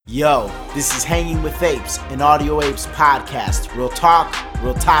Yo, this is Hanging with Apes, an Audio Apes podcast. Real talk,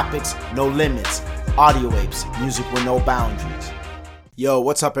 real topics, no limits. Audio Apes, music with no boundaries. Yo,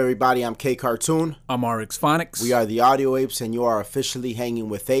 what's up everybody? I'm K Cartoon. I'm RX Phonics. We are the Audio Apes and you are officially Hanging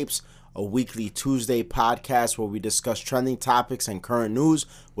with Apes, a weekly Tuesday podcast where we discuss trending topics and current news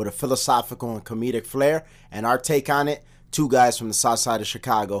with a philosophical and comedic flair. And our take on it, two guys from the south side of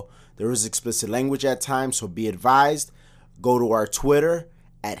Chicago. There is explicit language at times, so be advised. Go to our Twitter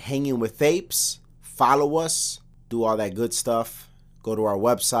at Hanging with Apes. Follow us. Do all that good stuff. Go to our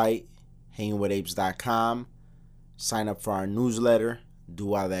website, hangingwithapes.com. Sign up for our newsletter.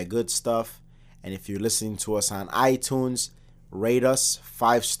 Do all that good stuff. And if you're listening to us on iTunes, rate us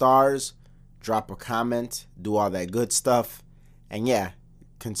 5 stars. Drop a comment. Do all that good stuff. And yeah,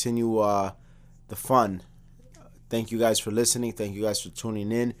 continue the fun. Thank you guys for listening. Thank you guys for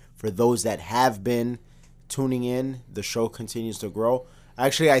tuning in. For those that have been tuning in, the show continues to grow.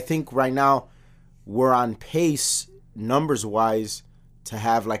 Actually, I think right now we're on pace, numbers-wise, to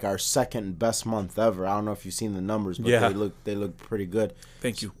have like our second best month ever. I don't know if you've seen the numbers, but yeah, they look pretty good.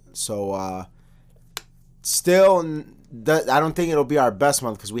 Thank you. So, still, I don't think it'll be our best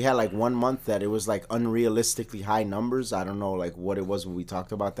month because we had like one month that it was like unrealistically high numbers. I don't know like what it was when we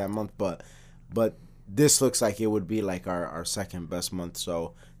talked about that month, but this looks like it would be like our second best month.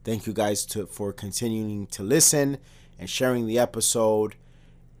 So thank you guys for continuing to listen and sharing the episode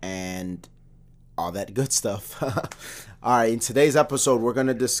and all that good stuff. All right, in today's episode, we're going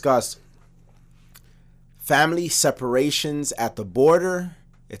to discuss family separations at the border.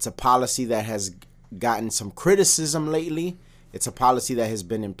 It's a policy that has gotten some criticism lately. It's a policy that has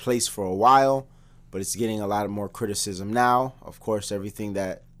been in place for a while, but it's getting a lot more criticism now. Of course, everything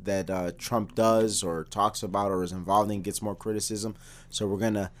that Trump does or talks about or is involved in gets more criticism. So we're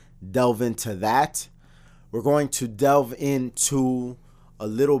going to delve into that. We're going to delve into a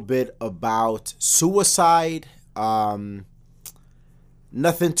little bit about suicide. Nothing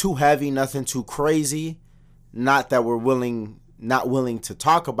too heavy, nothing too crazy. Not that we're not willing to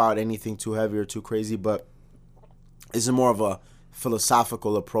talk about anything too heavy or too crazy, but it's more of a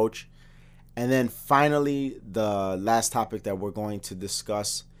philosophical approach. And then finally, the last topic that we're going to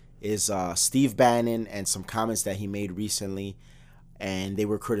discuss is Steve Bannon and some comments that he made recently. And they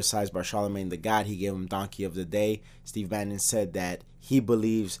were criticized by Charlamagne the God. He gave him Donkey of the Day. Steve Bannon said that he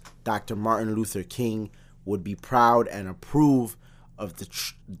believes Dr. Martin Luther King would be proud and approve of the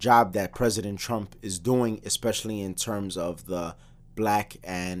job that President Trump is doing, especially in terms of the Black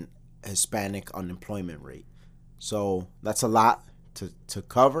and Hispanic unemployment rate. So that's a lot to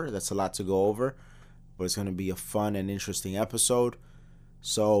cover. That's a lot to go over. But it's going to be a fun and interesting episode.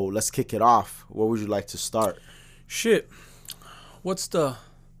 So let's kick it off. Where would you like to start? Shit.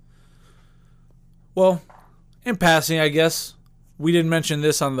 Well, in passing, I guess we didn't mention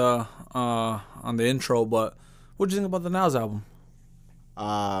this on the intro, but what do you think about the Nas album?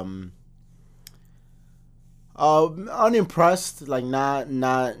 Unimpressed, like not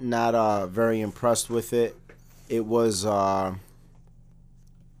very impressed with it. It was I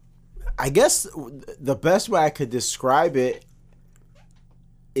guess the best way I could describe it,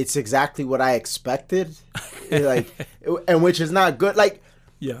 it's exactly what I expected. And which is not good. Like,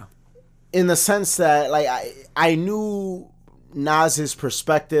 yeah, in the sense that like I knew Nas's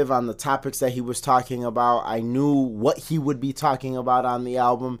perspective on the topics that he was talking about. I knew what he would be talking about on the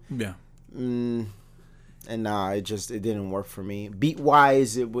album. Yeah. And it didn't work for me. Beat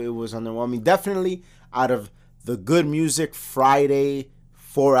wise, it was underwhelming. Definitely out of the Good Music Friday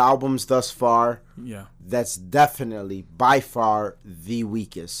 4 albums thus far. Yeah. That's definitely by far the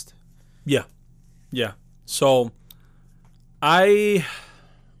weakest. Yeah. Yeah. So I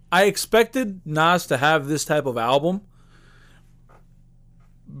expected Nas to have this type of album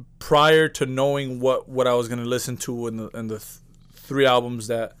prior to knowing what I was going to listen to in the 3 albums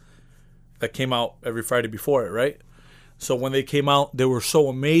that came out every Friday before it, right? So when they came out, they were so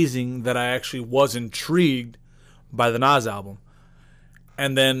amazing that I actually was intrigued by the Nas album.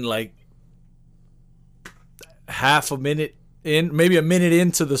 And then like half a minute in, maybe a minute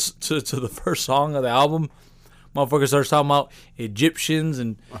into the first song of the album, motherfucker starts talking about Egyptians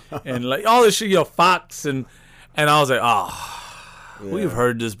and like all this shit, Fox and I was like, we've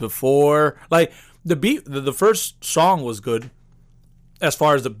heard this before. Like the beat, the first song was good as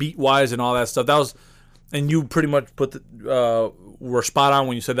far as the beat wise and all that stuff. That was, and you pretty much were spot on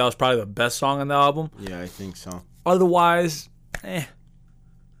when you said that was probably the best song on the album. Yeah, I think so. Otherwise,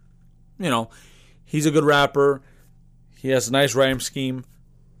 he's a good rapper. He has a nice rhyme scheme,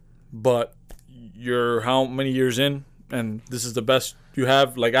 but you're how many years in, and this is the best you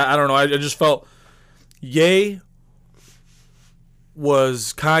have? Like, I don't know. I just felt Ye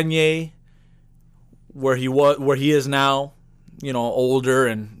was Kanye where he is now, older,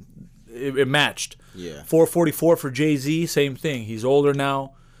 and it matched. Yeah. 444 for Jay-Z, same thing. He's older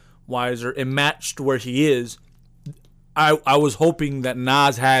now, wiser. It matched where he is. I was hoping that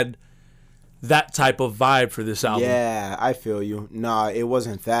Nas had that type of vibe for this album. Yeah, I feel you. No, it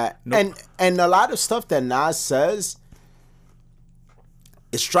wasn't that. Nope. And a lot of stuff that Nas says,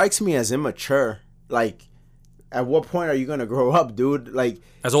 it strikes me as immature. Like, at what point are you gonna grow up, dude? Like,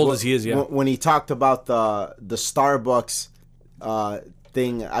 as old as he is, yeah. When he talked about the Starbucks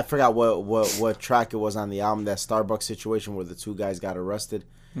thing, I forgot what track it was on the album. That Starbucks situation where the two guys got arrested.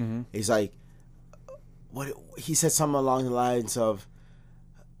 Mm-hmm. He's like, what? He said something along the lines of,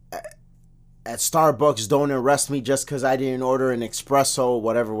 at Starbucks, don't arrest me just because I didn't order an espresso,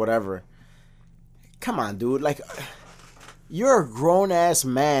 whatever. Come on, dude. Like, you're a grown-ass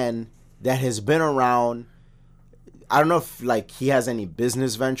man that has been around. I don't know if, like, he has any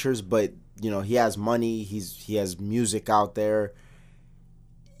business ventures, but, he has money. He has music out there.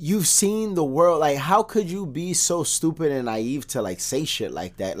 You've seen the world. Like, how could you be so stupid and naive to, like, say shit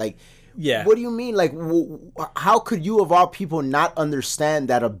like that? Like, yeah. What do you mean? Like, how could you, of all people, not understand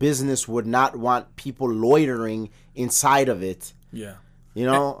that a business would not want people loitering inside of it? Yeah.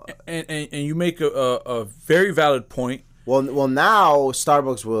 And you make a very valid point. Well, now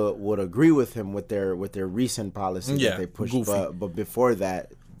Starbucks would agree with him with their recent policy that they pushed. But before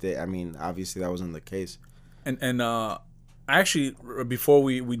that, obviously that wasn't the case. And actually, before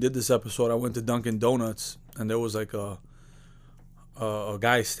we did this episode, I went to Dunkin' Donuts, and there was like a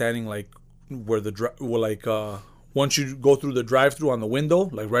guy standing like where once you go through the drive-thru on the window,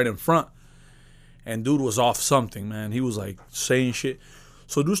 like right in front, and dude was off something, man. He was like saying shit.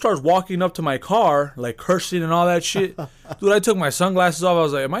 So dude starts walking up to my car, like cursing and all that shit. Dude, I took my sunglasses off. I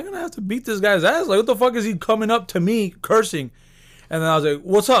was like, am I gonna have to beat this guy's ass? Like, what the fuck is he coming up to me cursing? And then I was like,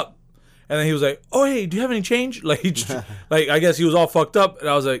 what's up? And then he was like, oh, hey, do you have any change? Like, like I guess he was all fucked up. And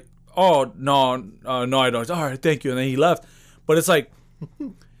I was like, oh, no, I don't. All right, thank you. And then he left. But it's like,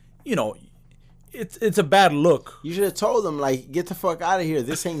 it's a bad look. You should have told him, like, get the fuck out of here.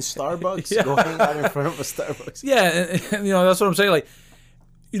 This ain't Starbucks. Yeah. Go hang out in front of a Starbucks. Yeah, and that's what I'm saying. Like,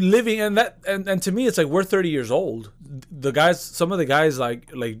 living in that, and to me, it's like we're 30 years old. Some of the guys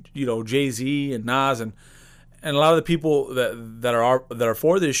like Jay-Z and Nas and a lot of the people that are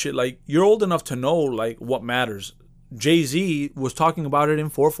for this shit, like, you're old enough to know like what matters. Jay-Z was talking about it in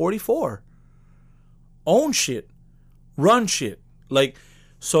 444. Own shit. Run shit. Like,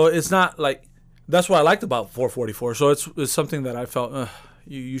 so it's not like, that's what I liked about 444. So it's something that I felt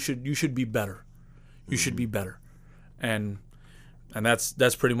you should be better. You should be better. And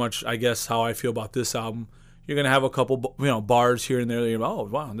that's pretty much, I guess, how I feel about this album. You're gonna have a couple bars here and there. You're like, oh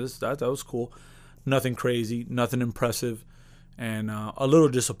wow, that was cool. Nothing crazy, nothing impressive, and a little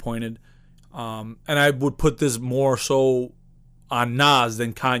disappointed. And I would put this more so on Nas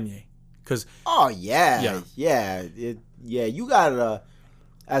than Kanye, because you gotta,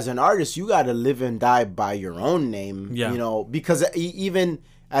 as an artist, you gotta live and die by your own name. Yeah. Because even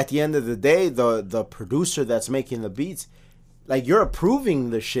at the end of the day, the producer that's making the beats, like, you're approving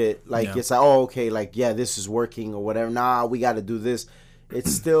the shit. Like, it's like, oh, okay, like, yeah, this is working or whatever. Nah, we got to do this.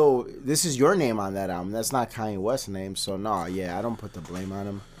 It's still, this is your name on that album. That's not Kanye West's name. So, I don't put the blame on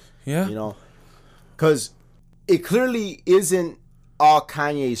him. Yeah. Because it clearly isn't all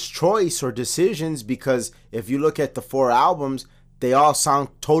Kanye's choice or decisions, because if you look at the 4 albums, they all sound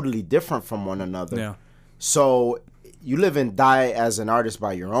totally different from one another. Yeah. So, you live and die as an artist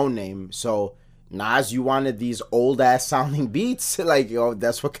by your own name. So, Nas, you wanted these old ass sounding beats, like,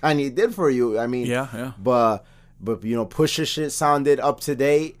 that's what Kanye did for you. I mean, yeah. But Pusha shit sounded up to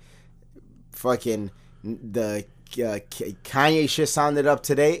date. Fucking the Kanye shit sounded up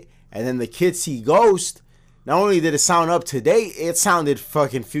to date, and then the Kids See Ghost. Not only did it sound up to date, it sounded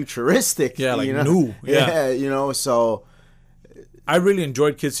fucking futuristic. Yeah, like new. Yeah, so I really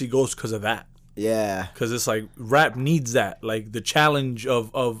enjoyed Kids See Ghost because of that. Yeah, because it's like rap needs that, like the challenge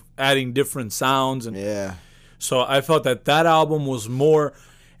of adding different sounds, and so I felt that album was more,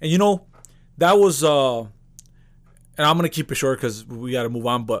 and that was and I'm gonna keep it short because we got to move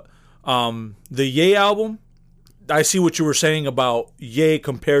on. But the Ye album, I see what you were saying about Ye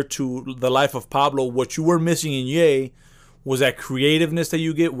compared to The Life of Pablo. What you were missing in Ye was that creativeness that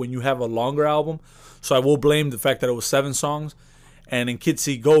you get when you have a longer album. So I will blame the fact that it was 7 songs. And in Kids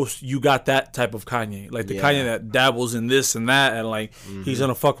See Ghost, you got that type of Kanye. Like the Kanye that dabbles in this and that, and like he's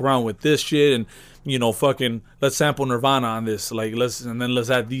gonna fuck around with this shit, and fucking let's sample Nirvana on this. Like let's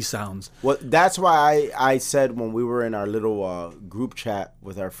add these sounds. Well, that's why I said when we were in our little group chat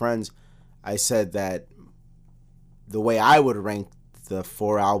with our friends, I said that the way I would rank the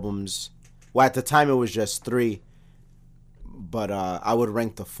 4 albums. Well, at the time it was just 3, but I would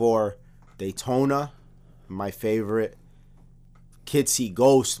rank the 4. Daytona, my favorite. Kids See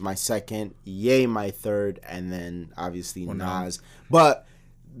Ghost, my second. Ye, my third. And then, obviously, Nas. But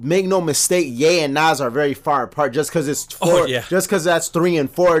make no mistake, Ye and Nas are very far apart. Just because it's 4, just because that's 3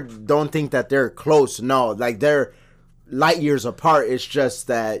 and 4, don't think that they're close. No, like, they're light years apart. It's just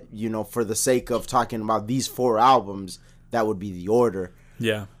that, you know, for the sake of talking about these 4 albums, that would be the order.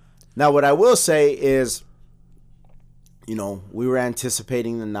 Yeah. Now, what I will say is, you know, we were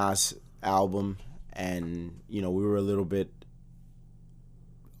anticipating the Nas album, and, you know, we were a little bit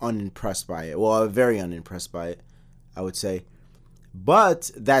unimpressed by it. Well, very unimpressed by it, I would say.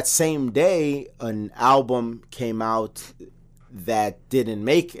 But that same day, an album came out that didn't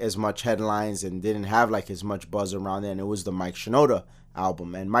make as much headlines and didn't have like as much buzz around it, and it was the Mike Shinoda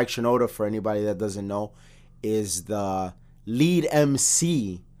album. And Mike Shinoda, for anybody that doesn't know, is the lead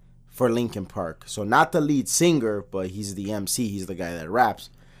MC for Linkin Park. So not the lead singer, but he's the MC. He's the guy that raps.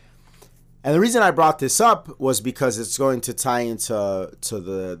 And the reason I brought this up was because it's going to tie into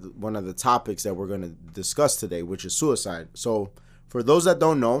the one of the topics that we're going to discuss today, which is suicide. So for those that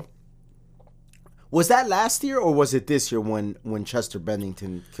don't know, was that last year or was it this year when Chester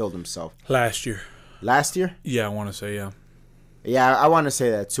Bennington killed himself? Last year. Last year? Yeah, I want to say, yeah. Yeah, I want to say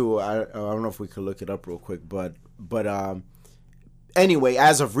that too. I don't know if we could look it up real quick, but anyway,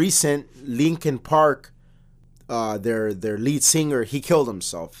 as of recent, Linkin Park, their lead singer, he killed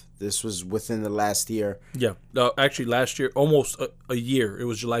himself. This was within the last year. Yeah, actually last year, almost a year. It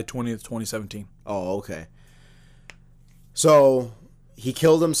was July 20th, 2017. Oh, okay. So he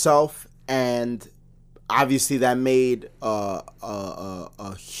killed himself, and obviously that made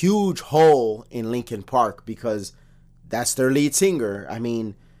a huge hole in Linkin Park because that's their lead singer. I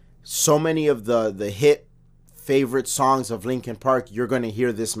mean, so many of the hit favorite songs of Linkin Park, you're going to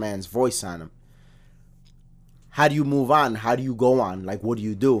hear this man's voice on them. How do you move on? How do you go on? Like, what do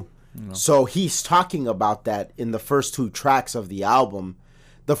you do? No. So he's talking about that in the first 2 tracks of the album.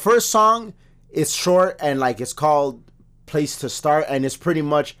 The first song is short and like it's called Place to Start, and it's pretty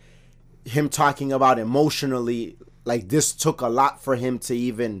much him talking about emotionally, like this took a lot for him to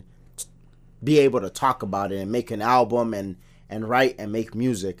even be able to talk about it and make an album and write and make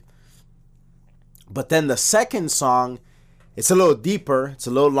music. But then the second song, it's a little deeper, it's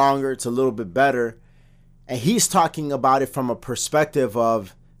a little longer, it's a little bit better. And he's talking about it from a perspective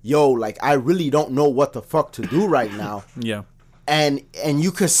of, yo, like, I really don't know what the fuck to do right now. Yeah. And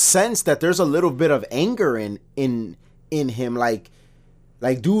you could sense that there's a little bit of anger in him. Like,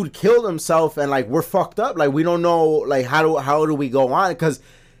 dude killed himself and, like, we're fucked up. Like, we don't know, like, how do we go on? Because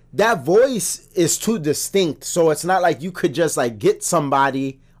that voice is too distinct. So it's not like you could just, like, get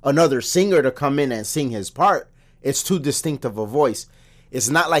somebody, another singer to come in and sing his part. It's too distinct of a voice. It's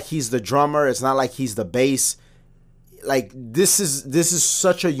not like he's the drummer. It's not like he's the bass. Like, this is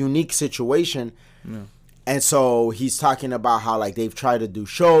such a unique situation. Yeah. And so he's talking about how, like, they've tried to do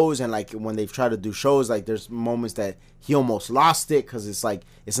shows, and, like, when they've tried to do shows, like, there's moments that he almost lost it because it's, like,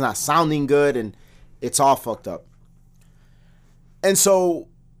 it's not sounding good, and it's all fucked up. And so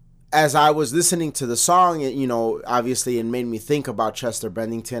as I was listening to the song, you know, obviously it made me think about Chester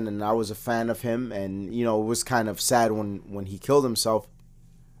Bennington, and I was a fan of him, and, you know, it was kind of sad when he killed himself.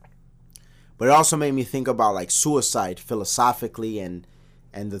 But it also made me think about, like, suicide philosophically and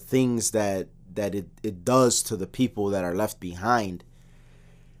the things that it does to the people that are left behind.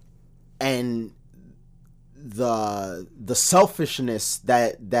 And the selfishness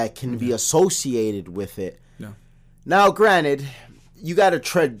that can be associated with it. Yeah. Now, granted, you got to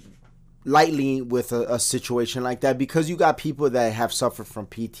tread lightly with a situation like that because you got people that have suffered from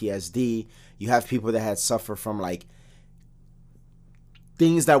PTSD. You have people that had suffered from, like,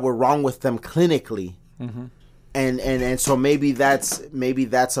 things that were wrong with them clinically. Mm-hmm. And so maybe that's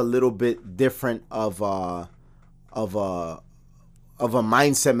a little bit different of a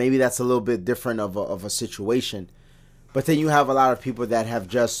mindset. Maybe that's a little bit different of a situation. But then you have a lot of people that have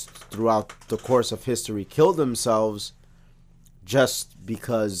just throughout the course of history killed themselves just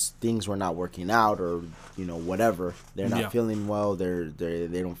because things were not working out, or, you know, whatever. They're not feeling well.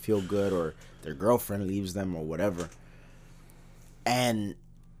 They don't feel good, or their girlfriend leaves them, or whatever. And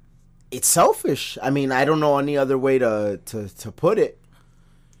it's selfish. I mean, I don't know any other way to put it.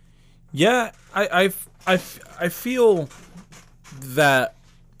 Yeah, I feel that,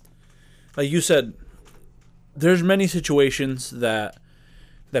 like you said, there's many situations that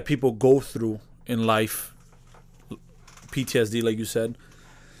people go through in life, PTSD, like you said.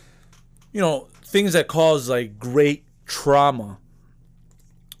 You know, things that cause, like, great trauma.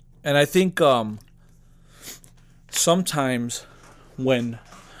 And I think sometimes when,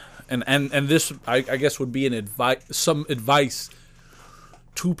 and this I guess would be some advice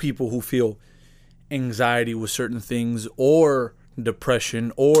to people who feel anxiety with certain things or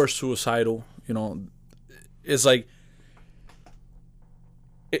depression or suicidal. It's like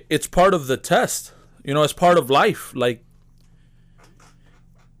it's part of the test. It's part of life. Like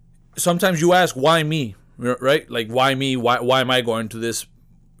sometimes you ask, why me? Right? Like, why me? Why am I going to this?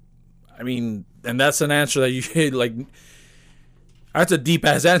 I mean, and that's an answer that you like. That's a deep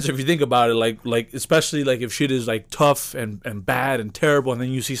ass answer if you think about it. Like especially like if shit is like tough and bad and terrible, and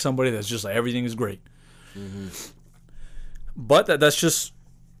then you see somebody that's just like everything is great. Mm-hmm. But that's just,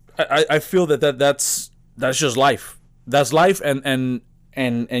 I feel that's just life. That's life, and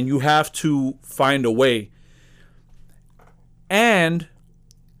you have to find a way. And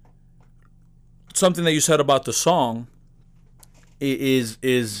something that you said about the song is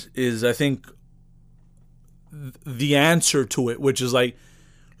I think the answer to it, which is like,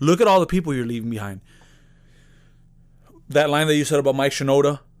 look at all the people you're leaving behind. That line that you said about Mike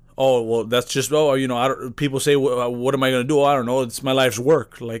Shinoda, oh well, that's just people say, what am I gonna do? I don't know. It's my life's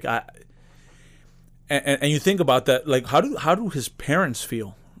work. Like and you think about that. Like how do his parents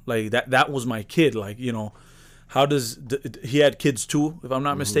feel? Like that was my kid. Like how does he had kids too, if I'm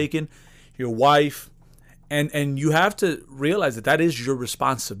not mistaken. Your wife, and you have to realize that is your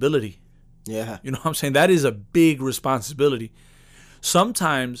responsibility. Yeah. You know what I'm saying? That is a big responsibility.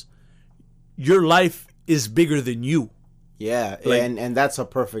 Sometimes your life is bigger than you. Yeah, like, and that's a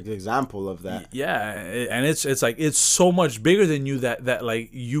perfect example of that. Yeah, and it's like it's so much bigger than you that like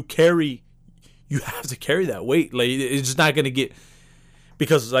you have to carry that weight. Like it's just not going to get,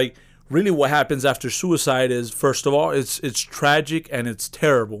 because like really what happens after suicide is, first of all, it's tragic and it's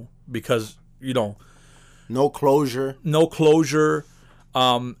terrible because no closure.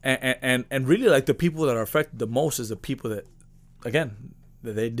 And really, like, the people that are affected the most is the people that, again,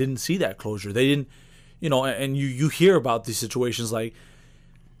 that they didn't see that closure. They didn't, and you hear about these situations like,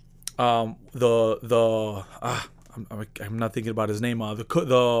 I'm not thinking about his name.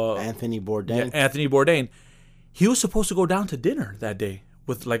 The Anthony Bourdain. Yeah, Anthony Bourdain. He was supposed to go down to dinner that day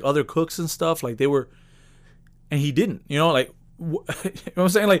with like other cooks and stuff. Like they were, and he didn't. Like. You know what I'm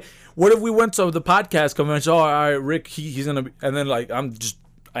saying? Like, what if we went to the podcast convention? Oh, all right, Rick, he's gonna be, and then like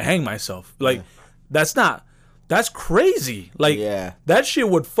I hang myself. Like, that's crazy. Like, that shit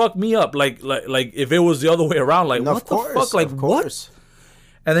would fuck me up. Like if it was the other way around. Like, what the fuck? Like, what?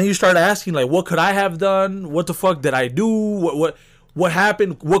 And then you start asking, like, what could I have done? What the fuck did I do? What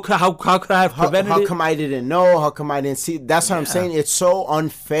happened? How could I have prevented it? How come I didn't know? How come I didn't see? That's what I'm saying. It's so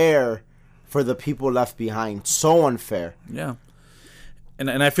unfair for the people left behind. So unfair. Yeah.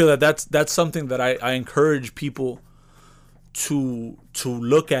 And I feel that's something that I encourage people to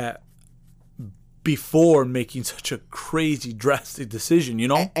look at before making such a crazy drastic decision,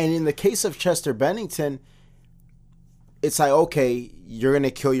 And in the case of Chester Bennington, it's like, okay, you're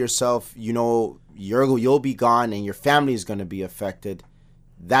gonna kill yourself. You'll be gone, and your family is gonna be affected.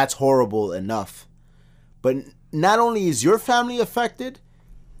 That's horrible enough. But not only is your family affected,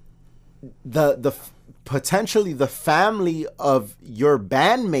 the potentially the family of your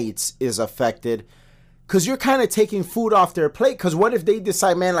bandmates is affected, because you're kind of taking food off their plate. Because what if they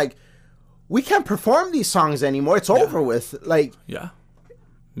decide, man, like, we can't perform these songs anymore, it's over with. Like,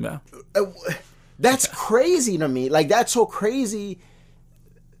 that's crazy to me. Like, that's so crazy.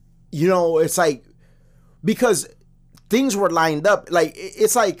 It's like, because things were lined up. Like,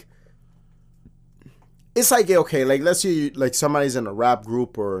 it's like okay, like, let's say like somebody's in a rap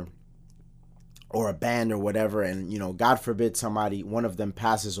group or a band or whatever, and God forbid one of them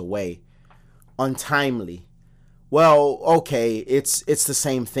passes away untimely. Well, okay, it's the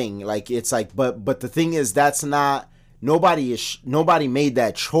same thing. Like, it's like, but the thing is, that's not, nobody made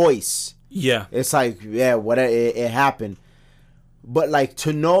that choice. Yeah, it's like, it happened. But like,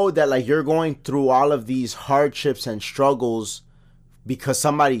 to know that like you're going through all of these hardships and struggles because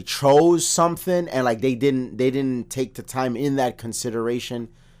somebody chose something, and like they didn't take the time in that consideration,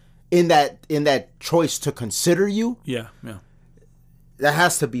 in that choice to consider you. Yeah. That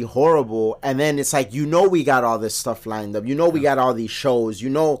has to be horrible. And then it's like, we got all this stuff lined up. We got all these shows.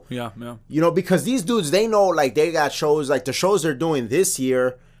 Because these dudes, they know, like, they got shows, like the shows they're doing this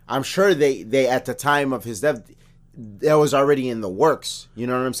year. I'm sure they at the time of his death, that was already in the works. You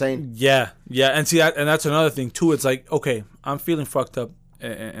know what I'm saying? Yeah. And see, and that's another thing too. It's like, okay, I'm feeling fucked up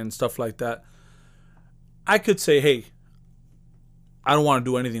and stuff like that. I could say, hey, I don't want to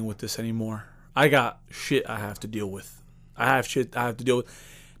do anything with this anymore. I got shit I have to deal with.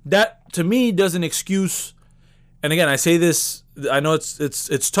 That, to me, doesn't excuse. And again, I say this, I know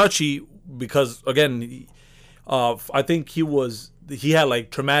it's touchy because, again, I think he was he had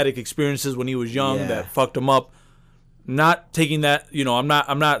like traumatic experiences when he was young that fucked him up. Not taking that, I'm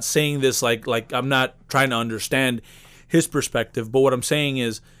not saying this like I'm not trying to understand his perspective, but what I'm saying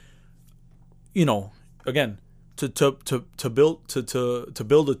is, again, to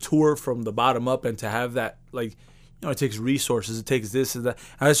build a tour from the bottom up and to have that, like, it takes resources, it takes this and that.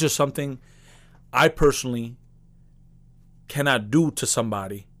 And that's just something I personally cannot do to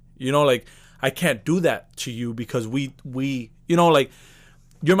somebody. Like, I can't do that to you because we like,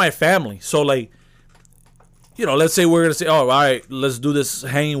 you're my family. So like, let's say we're gonna say, oh, all right, let's do this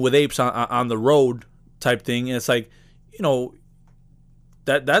hanging with apes on the road type thing. And it's like,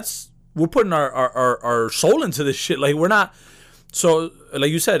 that's we're putting our soul into this shit. Like, we're not. So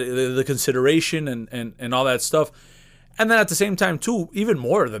like you said, the consideration and all that stuff. And then at the same time too, even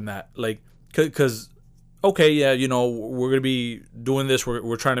more than that, like, because okay, yeah, we're gonna be doing this.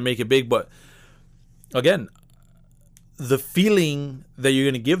 We're trying to make it big, but again, the feeling that you're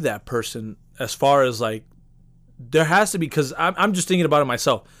gonna give that person, as far as like, there has to be, because I'm just thinking about it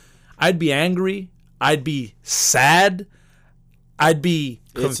myself. I'd be angry. I'd be sad. I'd be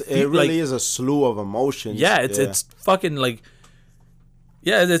confused. It really is a slew of emotions. Yeah, it's fucking like,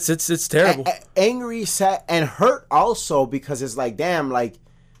 yeah, it's terrible. Angry, sad, and hurt also, because it's like, damn, like,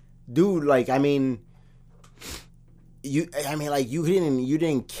 dude, like, I mean, you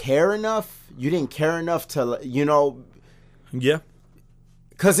didn't care enough. You didn't care enough to, Yeah.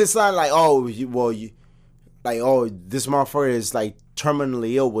 Because it's not like, this motherfucker is like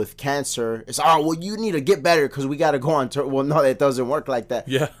terminally ill with cancer. It's, you need to get better because we got to go on tour. Well, no, it doesn't work like that.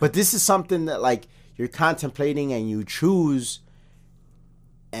 Yeah. But this is something that, like, you're contemplating and you choose.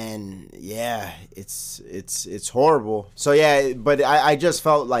 And yeah, it's horrible. So yeah, but I just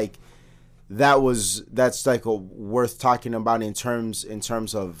felt like that's like worth talking about in terms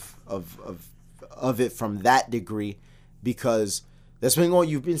of it from that degree, because that's been what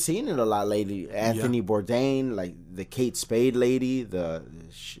you've been seeing it a lot lately. Anthony Bourdain, like the Kate Spade lady, the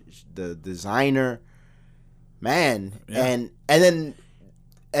designer, man, and then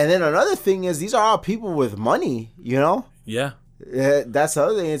another thing is, these are all people with money, Yeah. That's the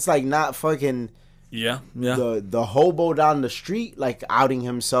other thing. It's like not fucking the hobo down the street like outing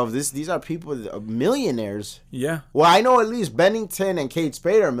himself. These are people that are millionaires. Yeah. Well, I know at least Bennington and Kate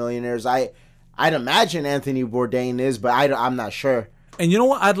Spade are millionaires. I'd imagine Anthony Bourdain is, but I'm not sure. And you know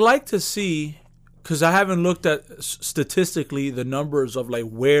what? I'd like to see, because I haven't looked at statistically the numbers of like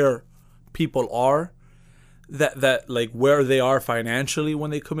where people are, that like where they are financially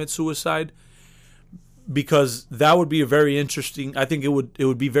when they commit suicide. Because that would be a very interesting. I think it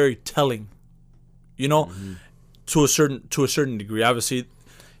would be very telling, to a certain degree. Obviously,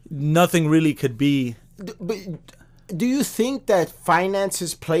 nothing really could be. But do you think that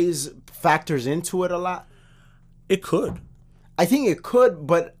finances factors into it a lot? It could. I think it could,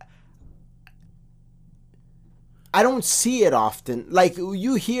 but I don't see it often. Like,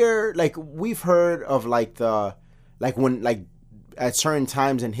 you hear, like, we've heard of when at certain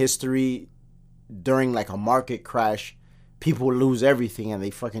times in history, during like a market crash, people lose everything and they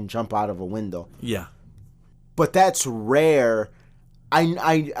fucking jump out of a window. Yeah. But that's rare.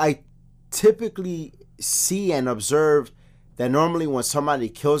 I typically see and observe that normally when somebody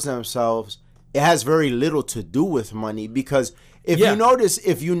kills themselves, it has very little to do with money, because if you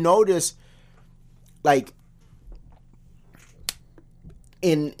notice like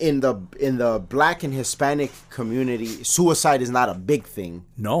in the Black and Hispanic community, suicide is not a big thing.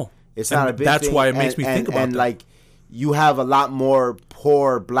 No. It's not a big thing. That's why it makes me think about and that. Like, you have a lot more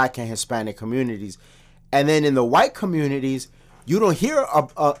poor Black and Hispanic communities. And then in the white communities, you don't hear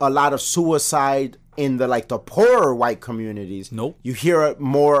a lot of suicide in the poorer white communities. Nope. You hear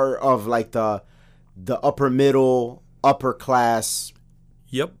more of like the upper middle, upper class.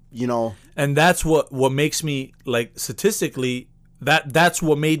 Yep. And that's what makes me, like, statistically, that's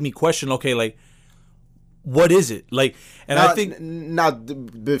what made me question, okay, like, what is it? Like, and now, I think now,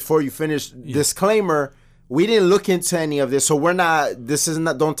 before you finish, disclaimer, we didn't look into any of this, so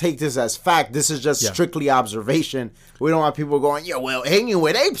don't take this as fact. This is just strictly observation. We don't want people going, yeah, well, hanging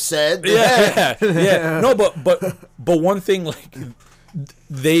with apes said. Yeah. No, but one thing, like,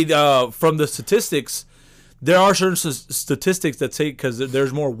 they from the statistics, there are certain statistics that say, because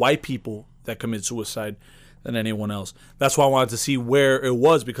there's more white people that commit suicide than anyone else. That's why I wanted to see where it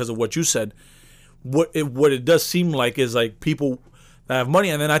was, because of what you said. What it does seem like is like people that have money.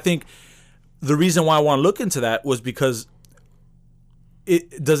 And then I think the reason why I want to look into that was because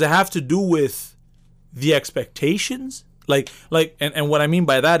does it have to do with the expectations? Like and what I mean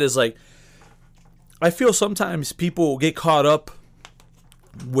by that is, like, I feel sometimes people get caught up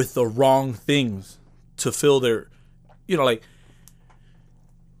with the wrong things to fill their, like,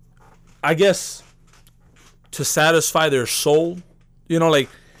 I guess, to satisfy their soul, you know, like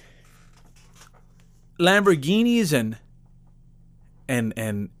Lamborghinis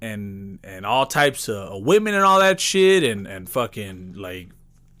and all types of women and all that shit and fucking like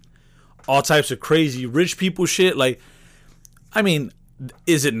all types of crazy rich people shit. Like, I mean,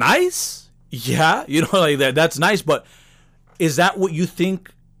 is it nice? Yeah, you know, like that's nice, but is that what you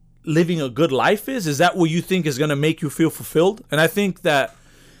think living a good life is? Is that what you think is going to make you feel fulfilled? And I think that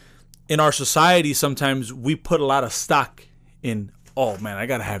in our society, sometimes we put a lot of stock in, oh man, I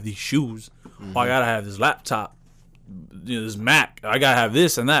got to have these shoes. Mm-hmm. Oh, I got to have this laptop, you know, this Mac. I got to have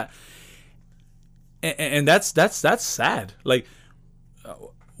this and that. And that's sad. Like,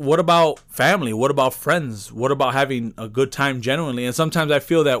 what about family? What about friends? What about having a good time genuinely? And sometimes I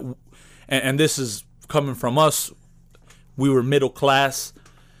feel that, and this is coming from us, we were middle class.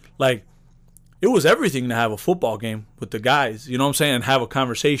 Like, it was everything to have a football game with the guys, you know what I'm saying? And have a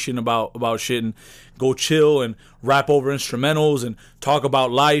conversation about shit and go chill and rap over instrumentals and talk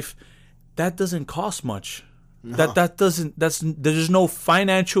about life. That doesn't cost much. No. There's no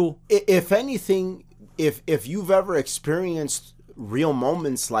financial. If anything, if you've ever experienced real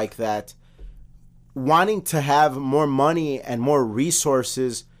moments like that, wanting to have more money and more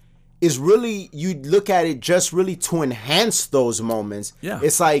resources is really, you look at it just really to enhance those moments. Yeah.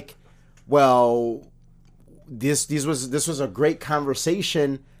 It's like, well, this was a great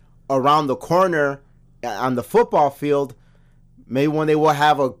conversation around the corner on the football field. Maybe one day we'll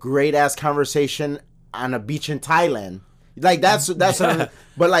have a great ass conversation on a beach in Thailand. Like that's yeah.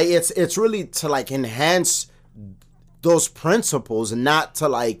 But like it's really to like enhance those principles and not to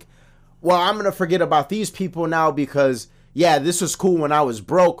like, well, I'm gonna forget about these people now because yeah, this was cool when I was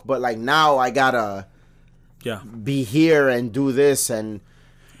broke, but like now I gotta be here and do this and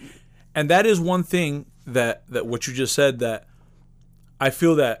that is one thing that what you just said, that I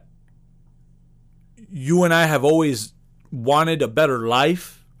feel that you and I have always wanted a better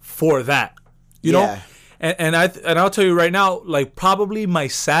life for that, you know, and I'll tell you right now, like probably my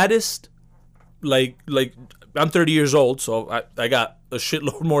saddest, like I'm 30 years old, so I got a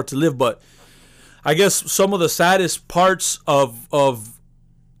shitload more to live, but I guess some of the saddest parts of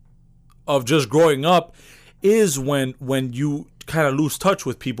just growing up is when you kind of lose touch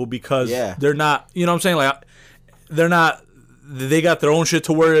with people because they're not, you know what I'm saying? Like they got their own shit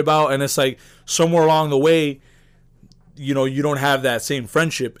to worry about, and it's like somewhere along the way, you know, you don't have that same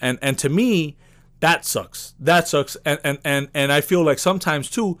friendship, and to me, that sucks. And I feel like sometimes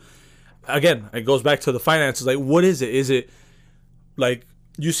too, again, it goes back to the finances. Like, what is it? Is it like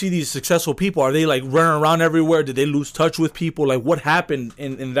you see these successful people? Are they like running around everywhere? Did they lose touch with people? Like, what happened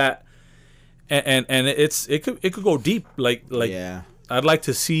in that? And it could go deep. Like I'd like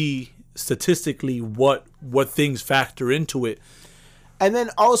to see statistically what things factor into it. And then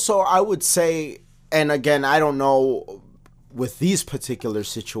also I would say, and again, I don't know with these particular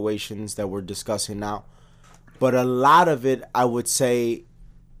situations that we're discussing now, but a lot of it I would say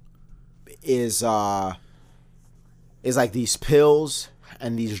is like these pills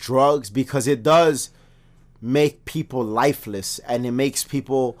and these drugs, because it does make people lifeless, and it makes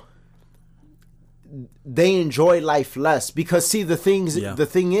people, they enjoy life less. Because see, the thing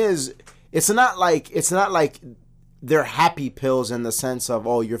is, it's not like they're happy pills in the sense of,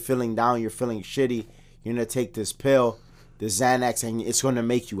 oh, you're feeling down, you're feeling shitty, you're gonna take this pill, this Xanax, and it's gonna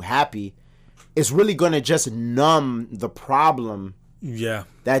make you happy. It's really gonna just numb the problem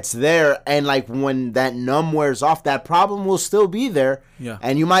that's there, and like when that numb wears off, that problem will still be there,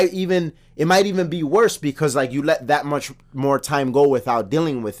 and it might even be worse because like you let that much more time go without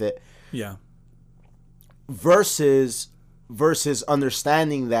dealing with it, versus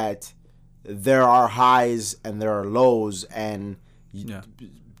understanding that there are highs and there are lows, and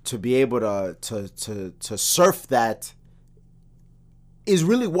to be able to surf that is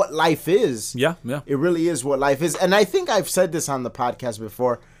really what life is. It really is what life is. And I think I've said this on the podcast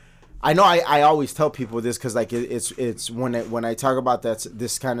before. I know I always tell people this because like it's when I talk about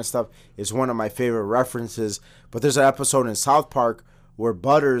this kind of stuff, it's one of my favorite references. But there's an episode in South Park where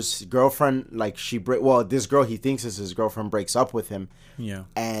Butters' girlfriend, like this girl he thinks is his girlfriend, breaks up with him.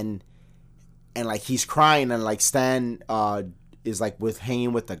 And like he's crying, and like Stan is like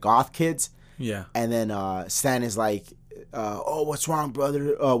hanging with the goth kids. And then Stan is like, oh, what's wrong,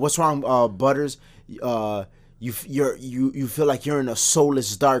 brother? What's wrong, Butters? You feel like you're in a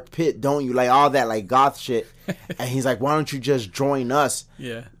soulless dark pit, don't you? Like all that like goth shit. And he's like, why don't you just join us?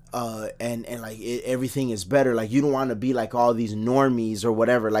 And like everything is better. Like you don't want to be like all these normies or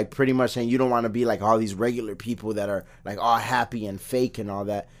whatever. Like pretty much saying you don't want to be like all these regular people that are like all happy and fake and all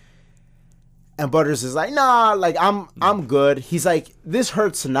that. And Butters is like, nah, like I'm good. He's like, this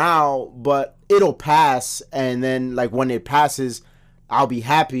hurts now, but it'll pass, and then like when it passes, I'll be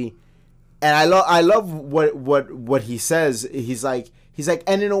happy. And I love what he says. He's like,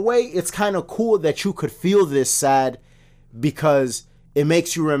 and in a way, it's kind of cool that you could feel this sad, because it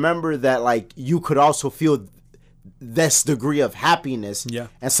makes you remember that like you could also feel this degree of happiness. Yeah.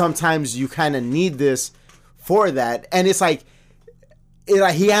 And sometimes you kind of need this for that. And it's like,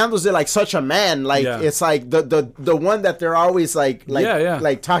 he handles it like such a man. Like it's like the one that they're always like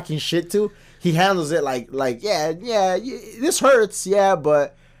talking shit to. He handles it like this hurts,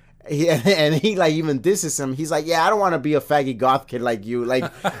 but he like even disses him. He's like, I don't want to be a faggy goth kid like you,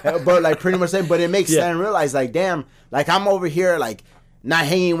 like, but like pretty much saying. But it makes Stan realize like, damn, like I'm over here like not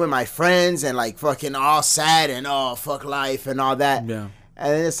hanging with my friends and like fucking all sad and fuck life and all that. Yeah.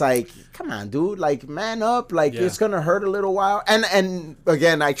 And it's like, come on, dude, like man up, like it's gonna hurt a little while. And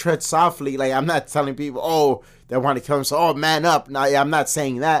again, I tread softly. Like I'm not telling people, they want to kill him, so man up. No, I'm not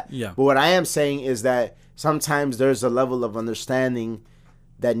saying that. Yeah. But what I am saying is that sometimes there's a level of understanding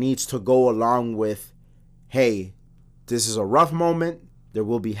that needs to go along with, hey, this is a rough moment. There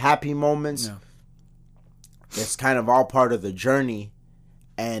will be happy moments. Yeah. It's kind of all part of the journey,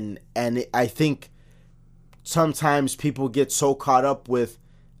 and I think sometimes people get so caught up with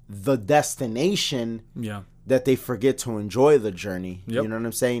the destination that they forget to enjoy the journey. Yep. You know what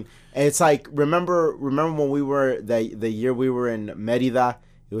I'm saying? And it's like, remember when we were, the year we were in Merida,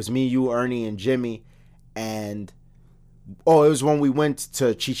 it was me, you, Ernie, and Jimmy, and it was when we went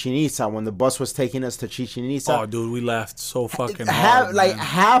to Chichen Itza, when the bus was taking us to Chichen Itza. Oh, dude, we laughed so fucking hard. Like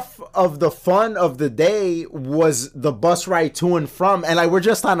half of the fun of the day was the bus ride to and from, and like we're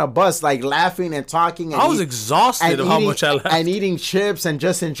just on a bus, like laughing and talking. And I was exhausted of how much I laughed. And eating chips and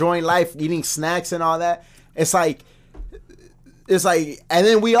just enjoying life, eating snacks and all that. It's like, and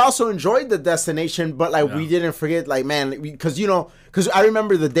then we also enjoyed the destination, but like we didn't forget, like man, because I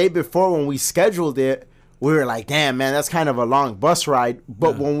remember the day before when we scheduled it. We were like, damn, man, that's kind of a long bus ride.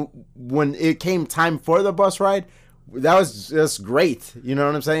 But when it came time for the bus ride, that was just great. You know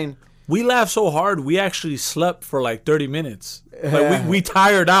what I'm saying? We laughed so hard, we actually slept for like 30 minutes. Like we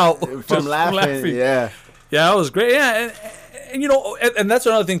tired out from laughing. Yeah, that was great. Yeah, and that's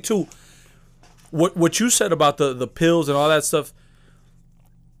another thing too. What you said about the pills and all that stuff.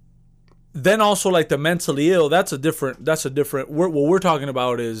 Then also like the mentally ill. That's a different. What we're talking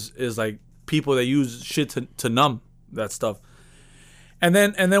about is like people that use shit to numb that stuff. And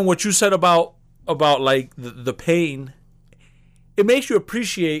then what you said about like the pain, it makes you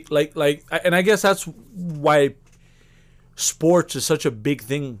appreciate like and I guess that's why sports is such a big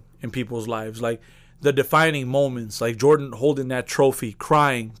thing in people's lives, like the defining moments, like Jordan holding that trophy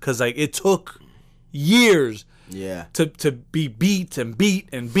crying because like it took years to be beat and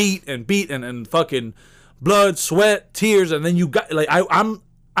fucking blood, sweat, tears, and then you got like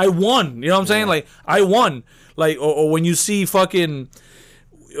I won. You know what I'm saying? Like I won. Like or when you see fucking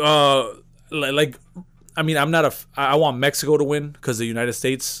like I mean, I want Mexico to win because the United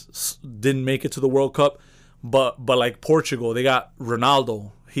States didn't make it to the World Cup, but like Portugal, they got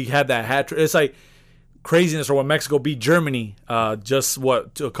Ronaldo. He had that hat trick. It's like craziness. Or when Mexico beat Germany just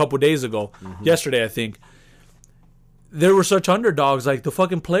a couple days ago, yesterday I think. There were such underdogs. Like the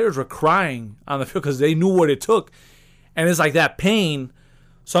fucking players were crying on the field because they knew what it took, and it's like that pain.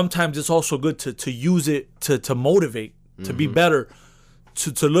 Sometimes it's also good to use it to motivate, to be better,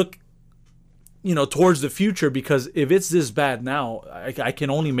 to look, towards the future. Because if it's this bad now, I can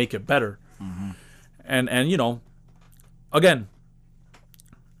only make it better. And again,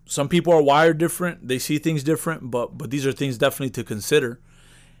 some people are wired different. They see things different, but these are things definitely to consider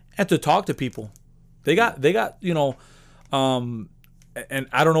and to talk to people. They got and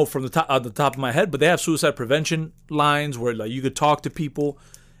I don't know from the top of my head, but they have suicide prevention lines where like you could talk to people.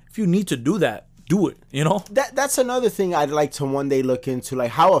 If you need to do that, do it. That's another thing I'd like to one day look into.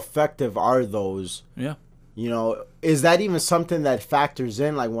 Like, how effective are those? Yeah. Is that even something that factors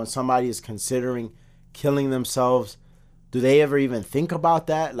in? Like when somebody is considering killing themselves, do they ever even think about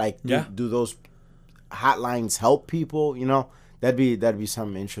that? Like, do those hotlines help people? That'd be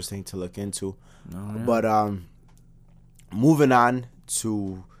something interesting to look into. Oh, yeah. But moving on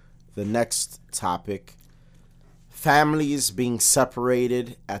to the next topic. Families being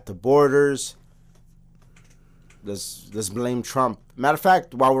separated at the borders. Let's blame Trump. Matter of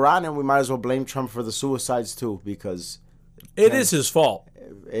fact, while we're on it, we might as well blame Trump for the suicides too, because it is his fault.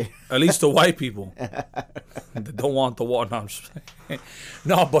 At least the white people that don't want the war. No, I'm just saying.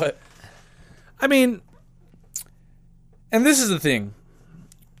 No, but I mean, and this is the thing.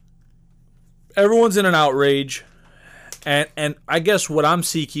 Everyone's in an outrage, And I guess what I'm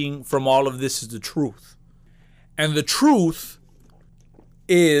seeking from all of this is the truth. And the truth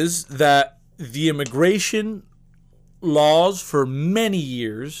is that the immigration laws for many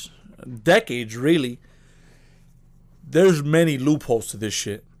years, decades really, there's many loopholes to this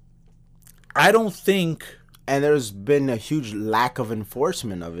shit. I don't think... And there's been a huge lack of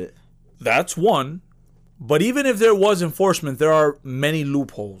enforcement of it. That's one. But even if there was enforcement, there are many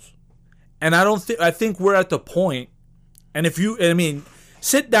loopholes. And I think we're at the point, and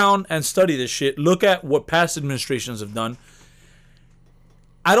sit down and study this shit. Look at what past administrations have done.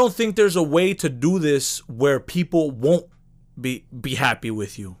 I don't think there's a way to do this where people won't be happy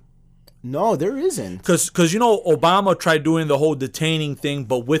with you. No, there isn't. Because Obama tried doing the whole detaining thing,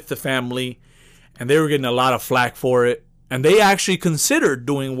 but with the family, and they were getting a lot of flack for it. And they actually considered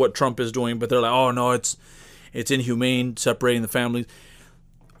doing what Trump is doing, but they're like, oh, no, it's inhumane, separating the families.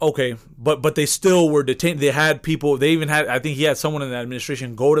 Okay, but they still were detained. They had people, I think he had someone in the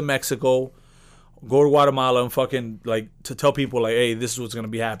administration go to Mexico, go to Guatemala, and fucking, like, to tell people, like, hey, this is what's going to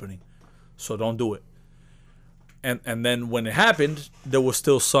be happening. So don't do it. And then when it happened, there was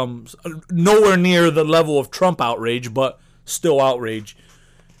still some, nowhere near the level of Trump outrage, but still outrage.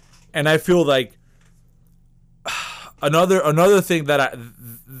 And I feel like another thing that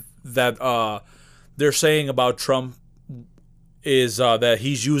they're saying about Trump is that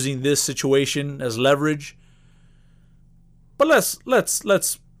he's using this situation as leverage. But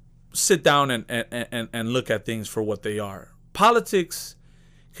let's sit down and look at things for what they are. Politics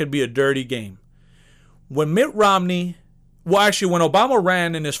can be a dirty game. When Mitt Romney, when Obama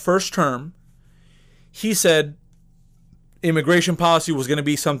ran in his first term, he said immigration policy was going to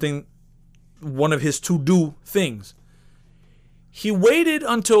be one of his to-do things. He waited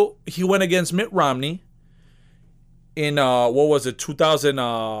until he went against Mitt Romney in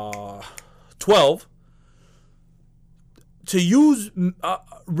 2012 to use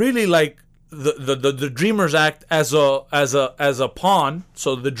really like the Dreamers Act as a pawn.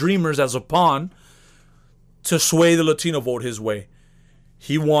 So the Dreamers as a pawn to sway the Latino vote his way.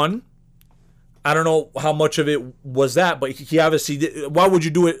 He won. I don't know how much of it was that, but he obviously did. Why would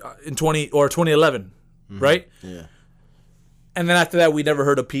you do it in 2011, right? Yeah. And then after that, we never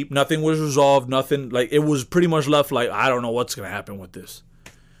heard a peep. Nothing was resolved. Nothing. Like, it was pretty much left like, I don't know what's going to happen with this.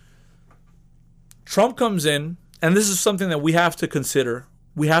 Trump comes in, and this is something that we have to consider.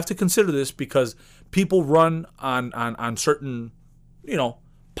 We have to consider this because people run on certain,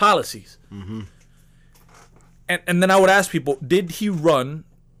 policies. Mm-hmm. And then I would ask people, did he run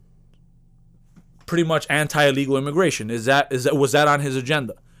pretty much anti-illegal immigration? Was that on his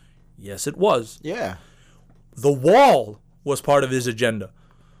agenda? Yes, it was. Yeah. The wall was part of his agenda.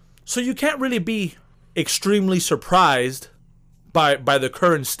 So you can't really be extremely surprised by the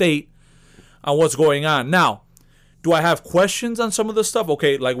current state on what's going on. Now, do I have questions on some of the stuff?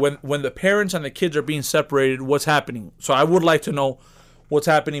 Okay, like when the parents and the kids are being separated, what's happening? So I would like to know what's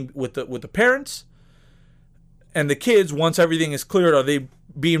happening with the parents and the kids. Once everything is cleared, are they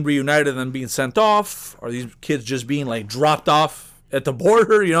being reunited and then being sent off? Are these kids just being like dropped off at the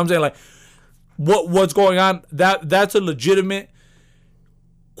border? You know what I'm saying? Like, what's going on? That's a legitimate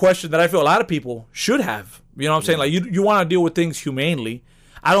question that I feel a lot of people should have. You know what I'm saying? Like, you want to deal with things humanely.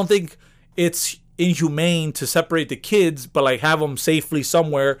 I don't think it's inhumane to separate the kids, but like have them safely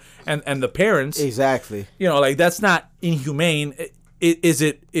somewhere and the parents. Exactly. Like, that's not inhumane. Is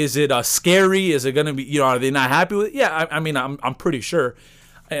it scary? Is it gonna be? Are they not happy with it? Yeah, I'm pretty sure,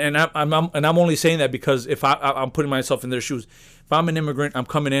 and I'm only saying that because if I'm putting myself in their shoes. If I'm an immigrant, I'm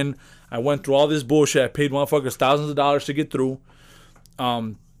coming in. I went through all this bullshit. I paid motherfuckers thousands of dollars to get through.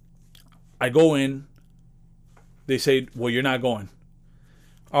 I go in. They say, "Well, you're not going."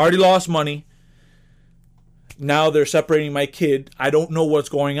 I already lost money. Now they're separating my kid. I don't know what's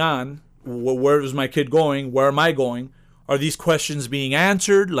going on. Where is my kid going? Where am I going? Are these questions being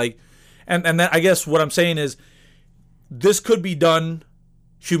answered? Like, and then I guess what I'm saying is this could be done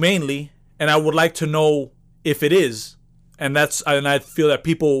humanely, and I would like to know if it is. And I feel that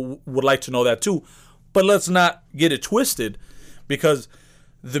people would like to know that too. But let's not get it twisted, because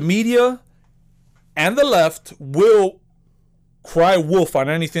the media and the left will cry wolf on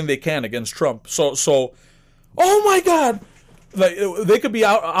anything they can against Trump. So oh my God, like they could be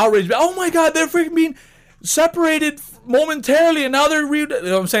outraged. Oh my God, they're freaking being separated momentarily, and now they're you know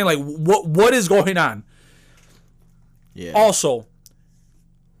what I'm saying? Like, what is going on? Yeah. Also,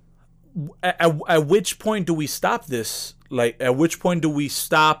 at which point do we stop this? Like, at which point do we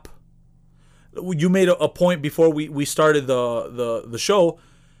stop? You made a point before we started the show,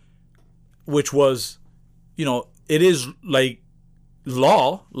 which was, it is like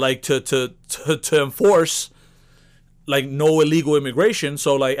law, like to enforce like no illegal immigration.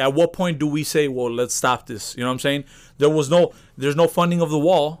 So like, at what point do we say, well, let's stop this? You know what I'm saying? There's no funding of the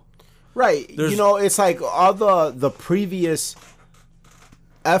wall. Right. It's like all the previous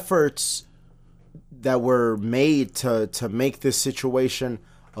efforts that were made to make this situation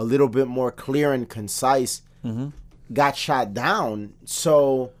a little bit more clear and concise got shot down.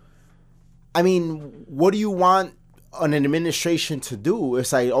 So, I mean, what do you want an administration to do?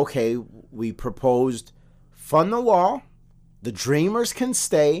 It's like, okay, we proposed fund the wall, the dreamers can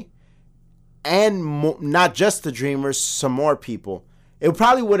stay, and not just the dreamers, some more people. It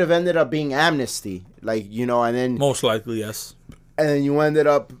probably would have ended up being amnesty, and then most likely, yes. And then you ended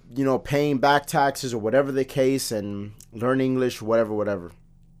up, paying back taxes or whatever the case, and learn English, whatever.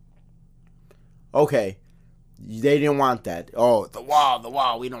 Okay, they didn't want that. Oh, the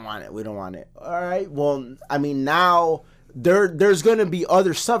wall, we don't want it. All right, well, I mean, now there's going to be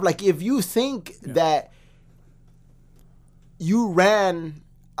other stuff. Like, if you think that you ran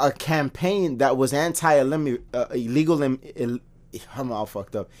a campaign that was I'm all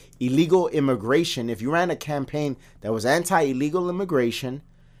fucked up. Illegal immigration. If you ran a campaign that was anti-illegal immigration,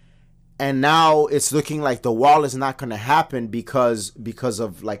 and now it's looking like the wall is not going to happen because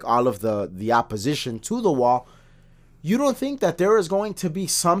of like all of the opposition to the wall, you don't think that there is going to be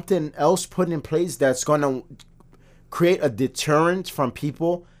something else put in place that's going to create a deterrent from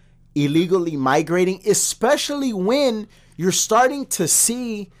people illegally migrating, especially when you're starting to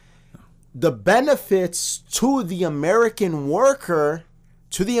see the benefits to the American worker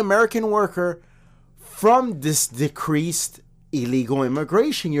from this decreased illegal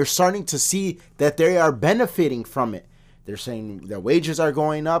immigration. You're starting to see that they are benefiting from it. They're saying their wages are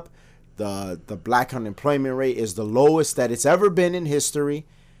going up. The black unemployment rate is the lowest that it's ever been in history.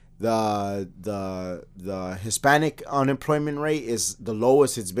 The Hispanic unemployment rate is the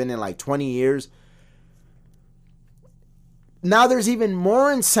lowest it's been in like 20 years. Now there's even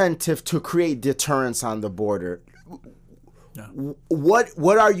more incentive to create deterrence on the border. Yeah.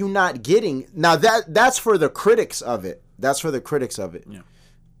 What are you not getting? Now that's for the critics of it. Yeah.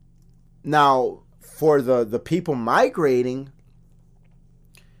 Now for the people migrating,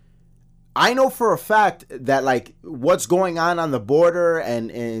 I know for a fact that like what's going on the border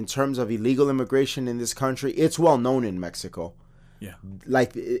and in terms of illegal immigration in this country, it's well known in Mexico. Yeah.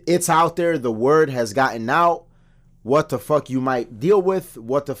 Like it's out there. The word has gotten out. What the fuck you might deal with,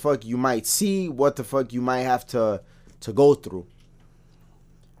 what the fuck you might see, what the fuck you might have to go through.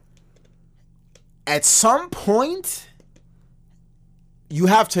 At some point, you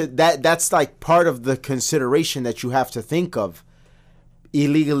have to, that's like part of the consideration that you have to think of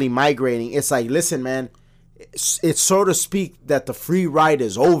illegally migrating. It's like, listen, man, it's so to speak that the free ride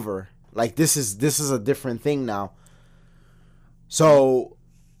is over. Like this is a different thing now. So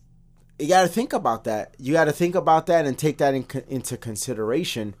you got to think about that. You got to think about that and take that into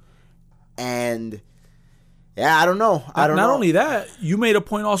consideration. And yeah, I don't know. Not only that, you made a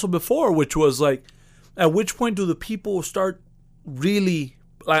point also before, which was like, at which point do the people start really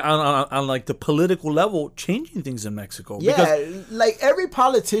like on like the political level changing things in Mexico? Yeah, because like every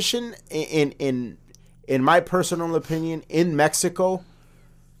politician in my personal opinion in Mexico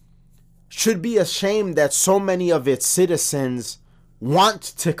should be ashamed that so many of its citizens want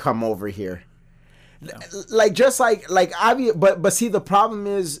to come over here. Yeah. But see, the problem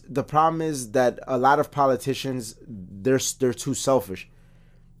is that a lot of politicians they're too selfish.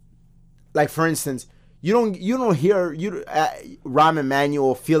 Like for instance, you don't hear Rahm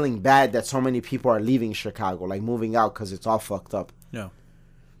Emanuel feeling bad that so many people are leaving Chicago, like moving out because it's all fucked up. Yeah.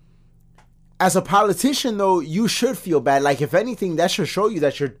 As a politician, though, you should feel bad. Like, if anything, that should show you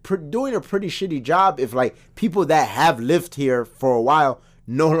that you're doing a pretty shitty job if, like, people that have lived here for a while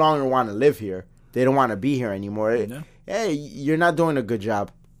no longer want to live here. They don't want to be here anymore. Yeah. Hey, you're not doing a good job.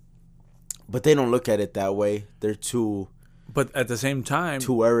 But they don't look at it that way. They're too... But at the same time...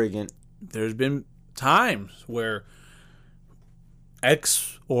 Too arrogant. There's been times where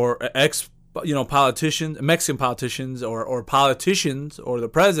politicians, Mexican politicians or politicians or the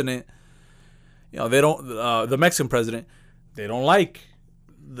president... they don't. The Mexican president, they don't like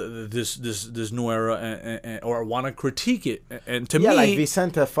this new era, or want to critique it. And to me, like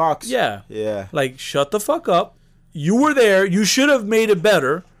Vicente Fox. Yeah. Like, shut the fuck up. You were there. You should have made it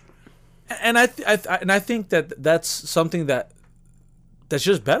better. And I think that's something that's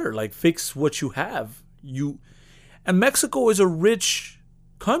just better. Like, fix what you have. And Mexico is a rich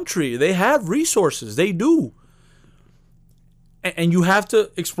country. They have resources. They do. And you have to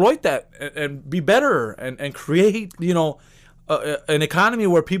exploit that and be better and create, an economy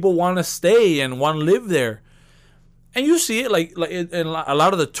where people want to stay and want to live there. And you see it like in a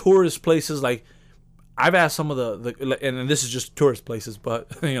lot of the tourist places. Like, I've asked some of the and this is just tourist places,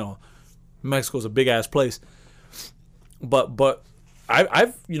 but you know, Mexico's a big ass place. But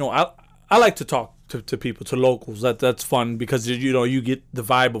I've you know, I like to talk to people, to locals. That's fun because you know, you get the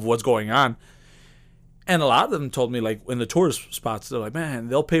vibe of what's going on. And a lot of them told me, like, in the tourist spots, they're like, man,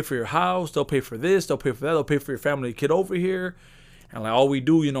 they'll pay for your house, they'll pay for this, they'll pay for that, they'll pay for your family kid over here. And like, all we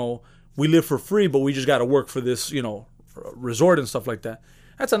do, you know, we live for free, but we just got to work for this, you know, resort and stuff like that.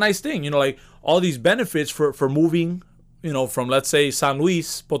 That's a nice thing, you know, like all these benefits for moving, you know, from, let's say, San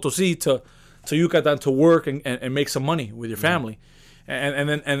Luis Potosí to Yucatan to work and make some money with your family,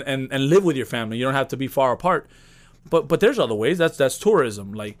 and live with your family. You don't have to be far apart. But there's other ways. That's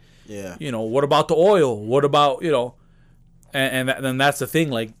tourism. Like, yeah, you know, what about the oil? What about, you know, and that's the thing.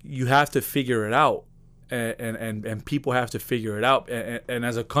 Like, you have to figure it out, and people have to figure it out. And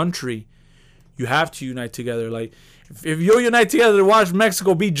as a country, you have to unite together. Like, if you unite together to watch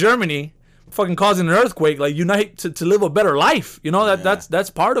Mexico beat Germany, fucking causing an earthquake, like, unite to live a better life. You know, that's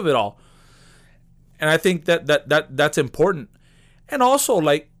part of it all. And I think that's important. And also,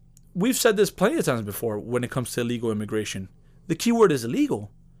 like, we've said this plenty of times before when it comes to illegal immigration. The key word is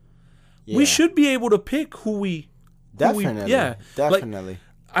illegal. Yeah. We should be able to pick who we... Definitely. Definitely. Like,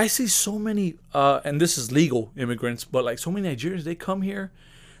 I see so many, and this is legal immigrants, but like so many Nigerians, they come here,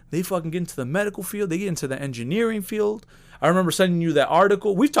 they fucking get into the medical field, they get into the engineering field. I remember sending you that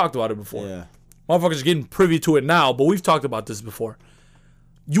article. We've talked about it before. Yeah. Motherfuckers are getting privy to it now, but we've talked about this before.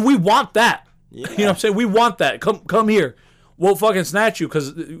 We want that. Yeah. You know what I'm saying? We want that. Come here. We'll fucking snatch you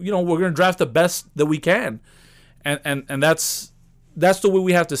because, you know, we're going to draft the best that we can. And that's the way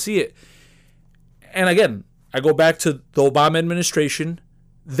we have to see it. And again, I go back to the Obama administration.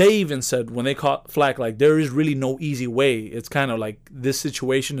 They even said when they caught flack, like, there is really no easy way. It's kind of like this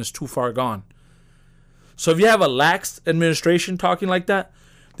situation is too far gone. So if you have a lax administration talking like that,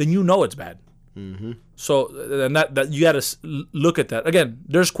 then you know it's bad. Mm-hmm. So and that you got to look at that. Again,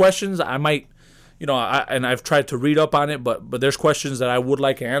 there's questions I might, you know, I've tried to read up on it, but there's questions that I would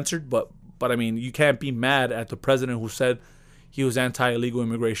like answered. But I mean, you can't be mad at the president who said he was anti-illegal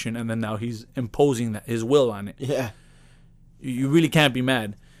immigration and then now he's imposing his will on it. Yeah. You really can't be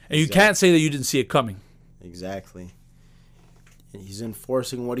mad. And you can't say that you didn't see it coming. Exactly. And he's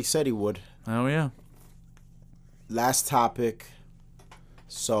enforcing what he said he would. Oh, yeah. Last topic.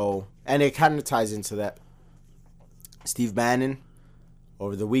 So, and it kind of ties into that. Steve Bannon,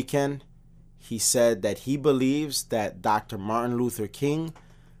 over the weekend, he said that he believes that Dr. Martin Luther King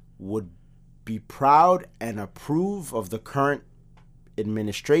would be proud and approve of the current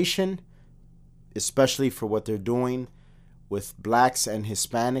administration, especially for what they're doing with blacks and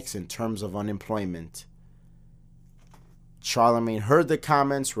Hispanics in terms of unemployment. Charlamagne heard the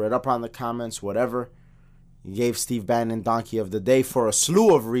comments, read up on the comments, whatever. He gave Steve Bannon Donkey of the Day for a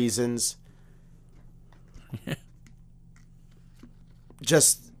slew of reasons.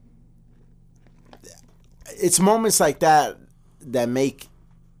 Just, it's moments like that that make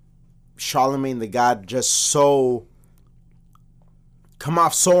Charlamagne the God just so, come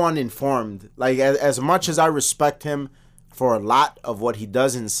off so uninformed. Like, as much as I respect him for a lot of what he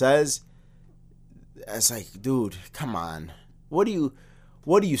does and says, it's like, dude, come on. What are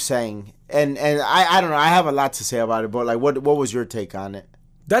you saying? And I don't know, I have a lot to say about it, but like, what was your take on it?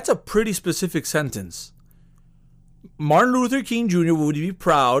 That's a pretty specific sentence. Martin Luther King Jr. would be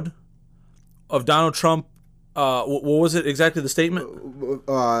proud of Donald Trump. What was it exactly, the statement?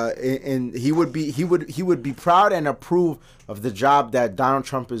 And he would be proud and approve of the job that Donald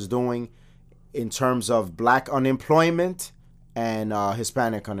Trump is doing in terms of black unemployment and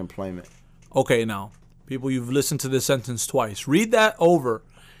Hispanic unemployment. Okay, now, people, you've listened to this sentence twice. Read that over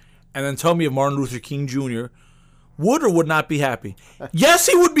and then tell me if Martin Luther King Jr. would or would not be happy. Yes,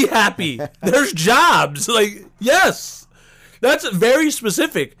 he would be happy. There's jobs. Like, yes. That's very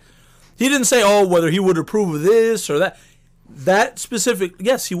specific. He didn't say, oh, whether he would approve of this or that. That specific,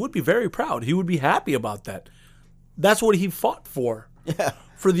 yes, he would be very proud. He would be happy about that. That's what he fought for. Yeah.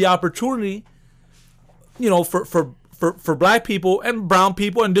 For the opportunity, you know, for black people and brown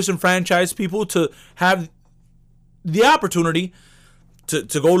people and disenfranchised people to have the opportunity to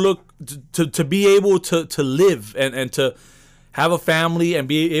go look, to be able to live and to have a family and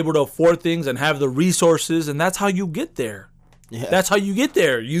be able to afford things and have the resources. And that's how you get there. Yeah. That's how you get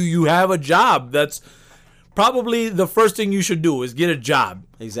there. You have a job. That's probably the first thing you should do is get a job.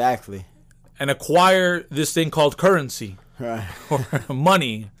 Exactly. And acquire this thing called currency. Right. Or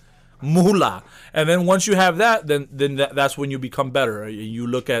money. Moolah. And then once you have that, then that's when you become better. You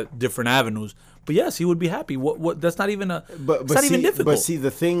look at different avenues. But yes, he would be happy. What? That's not even even difficult. But see,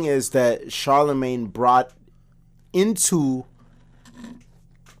 the thing is that Charlamagne brought into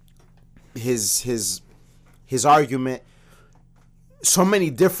his argument so many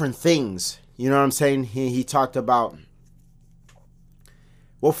different things. You know what I'm saying? He talked about.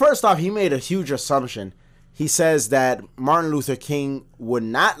 Well, first off, he made a huge assumption. He says that Martin Luther King would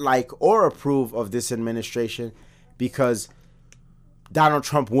not like or approve of this administration because Donald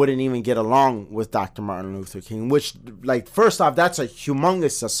Trump wouldn't even get along with Dr. Martin Luther King, which, like, first off, that's a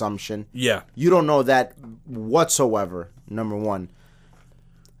humongous assumption. Yeah. You don't know that whatsoever, number one.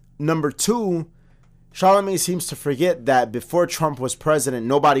 Number two, Charlamagne seems to forget that before Trump was president,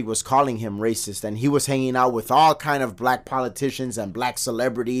 nobody was calling him racist, and he was hanging out with all kind of black politicians and black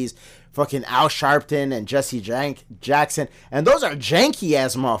celebrities, fucking Al Sharpton and Jesse Jackson, and those are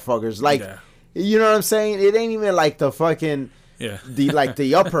janky-ass motherfuckers. Like, you know what I'm saying? It ain't even like the fucking... Yeah.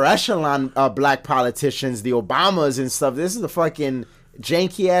 the upper echelon black politicians, the Obamas and stuff. This is the fucking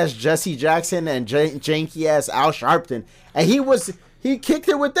janky ass Jesse Jackson and janky ass Al Sharpton, and he kicked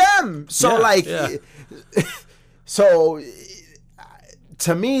it with them. So so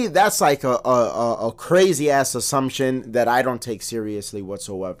to me that's like a crazy ass assumption that I don't take seriously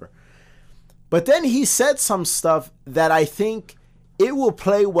whatsoever. But then he said some stuff that I think it will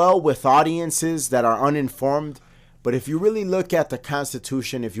play well with audiences that are uninformed. But if you really look at the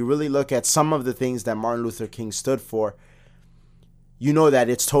Constitution, if you really look at some of the things that Martin Luther King stood for, you know that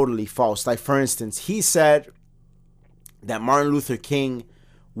it's totally false. Like, for instance, he said that Martin Luther King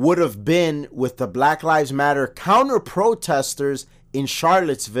would have been with the Black Lives Matter counter-protesters in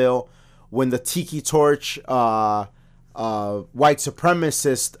Charlottesville when the Tiki Torch white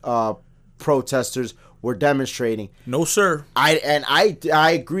supremacist protesters were demonstrating. No, sir. I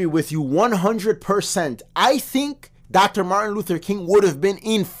agree with you 100%. I think Dr. Martin Luther King would have been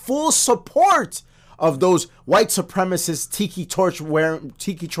in full support of those white supremacist tiki torch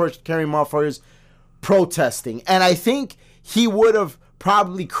carrying motherfuckers protesting. And I think he would have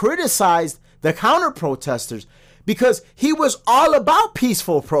probably criticized the counter protesters because he was all about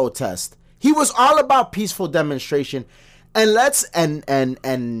peaceful protest. He was all about peaceful demonstration. And let's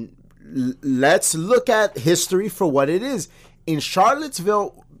look at history for what it is. In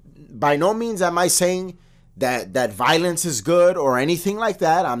Charlottesville, by no means am I saying that violence is good or anything like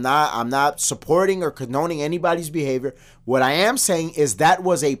that. I'm not supporting or condoning anybody's behavior. What I am saying is that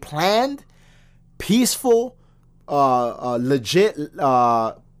was a planned, peaceful, legit,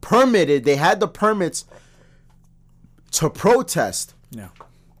 permitted. They had the permits to protest. Yeah.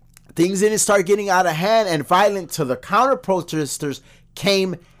 Things didn't start getting out of hand and violent till the counter protesters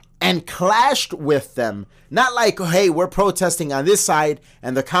came and clashed with them. Not like, hey, we're protesting on this side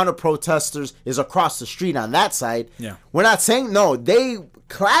and the counter protesters is across the street on that side. Yeah. We're not saying, no, they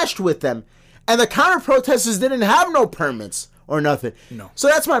clashed with them. And the counter protesters didn't have no permits or nothing. No. So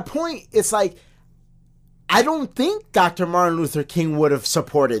that's my point. It's like, I don't think Dr. Martin Luther King would have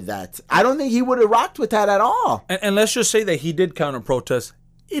supported that. I don't think he would have rocked with that at all. And let's just say that he did counter protest.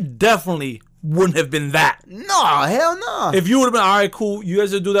 It definitely wouldn't have been that. No, hell no. If you would have been, all right, cool, you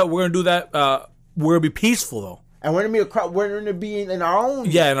guys will do that, we're going to do that, we're going to be peaceful, though. And we're going to be in our own.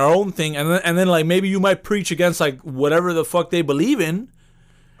 Yeah, in our own thing. And then, like, maybe you might preach against, like, whatever the fuck they believe in.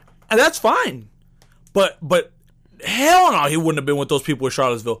 And that's fine. But hell no, he wouldn't have been with those people in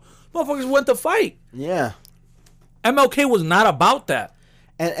Charlottesville. Motherfuckers went to fight. Yeah. MLK was not about that.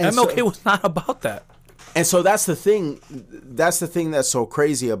 And MLK was not about that. And so that's the thing. That's the thing that's so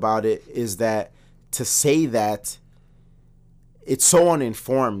crazy about it is that to say that it's so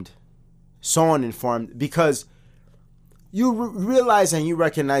uninformed because you realize and you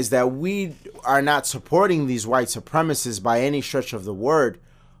recognize that we are not supporting these white supremacists by any stretch of the word.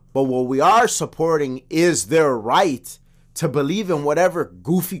 But what we are supporting is their right to believe in whatever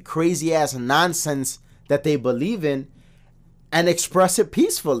goofy, crazy ass nonsense that they believe in and express it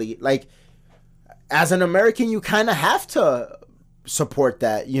peacefully. Like, as an American, you kind of have to support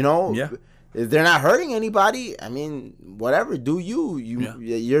that, you know? Yeah. If they're not hurting anybody, I mean, whatever, do you.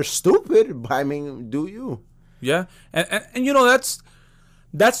 You're stupid, but I mean, do you. Yeah. And you know,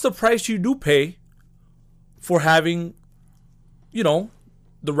 that's the price you do pay for having, you know,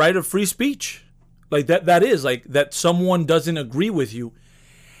 the right of free speech. Like that is like that someone doesn't agree with you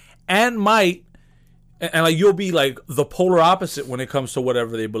and might and like you'll be like the polar opposite when it comes to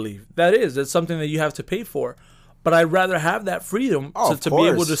whatever they believe. That's something that you have to pay for. But I'd rather have that freedom to be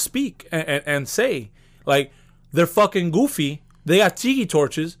able to speak and say, like, they're fucking goofy, they got tiki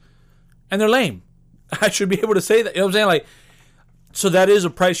torches, and they're lame. I should be able to say that. You know what I'm saying? Like, so that is a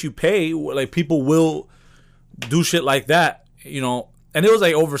price you pay. Like, people will do shit like that, you know. And it was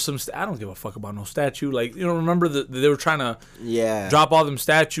like over some. I don't give a fuck about no statue. Like, you know, remember they were trying to drop all them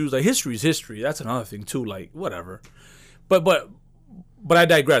statues. Like, history is history. That's another thing too. Like, whatever. But I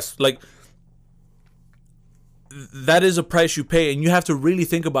digress. Like, that is a price you pay, and you have to really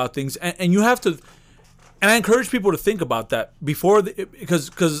think about things, and you have to. And I encourage people to think about that before,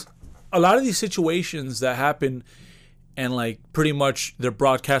 because a lot of these situations that happen, and like pretty much their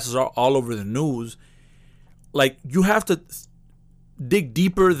broadcasters are all over the news. Like, you have to dig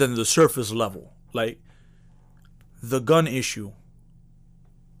deeper than the surface level. Like the gun issue,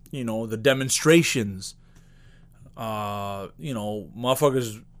 the demonstrations,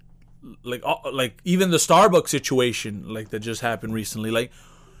 motherfuckers, like even the Starbucks situation, like that just happened recently. Like,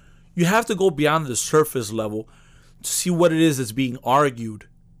 you have to go beyond the surface level to see what it is that's being argued,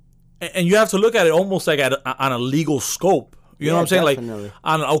 and you have to look at it almost like on a legal scope. You know what I'm saying? Definitely.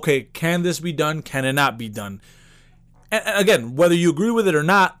 Like, okay, can this be done? Can it not be done? And again, whether you agree with it or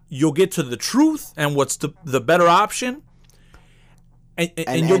not, you'll get to the truth and what's the better option,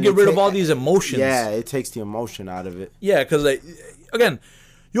 and you'll get rid of all these emotions. Yeah, it takes the emotion out of it. Yeah, because again,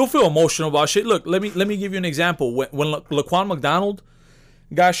 you'll feel emotional about shit. Look, let me give you an example. When Laquan McDonald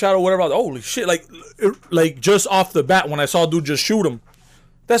got shot or whatever, I was, holy shit! Like just off the bat, when I saw a dude just shoot him,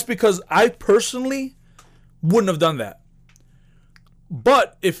 that's because I personally wouldn't have done that.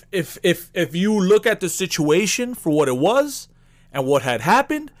 But if you look at the situation for what it was and what had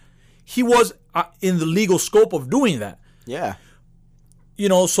happened, he was in the legal scope of doing that. Yeah.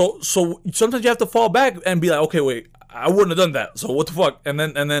 So sometimes you have to fall back and be like, okay, wait, I wouldn't have done that. So what the fuck? And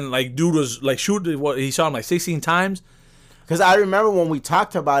then like dude was like he shot him like 16 times. Because I remember when we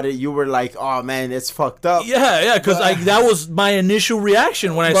talked about it, you were like, "Oh man, it's fucked up." Yeah, because that was my initial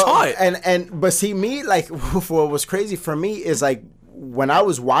reaction when I saw it. But see, me, like, what was crazy for me is like when I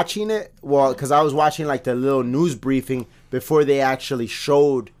was watching it. Well, because I was watching like the little news briefing before they actually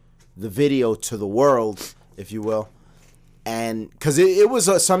showed the video to the world, if you will, and because it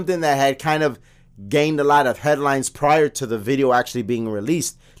was something that had kind of gained a lot of headlines prior to the video actually being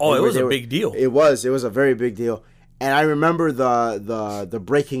released. Oh, it was a big deal. It was a very big deal. And I remember the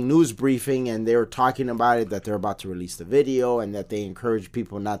breaking news briefing, and they were talking about it, that they're about to release the video, and that they encourage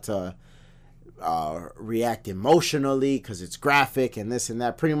people not to react emotionally because it's graphic and this and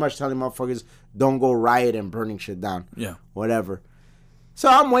that. Pretty much telling motherfuckers, don't go riot and burning shit down. Yeah. Whatever. So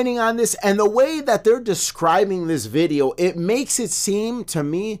I'm waiting on this, and the way that they're describing this video, it makes it seem to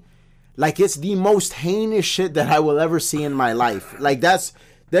me like it's the most heinous shit that I will ever see in my life. Like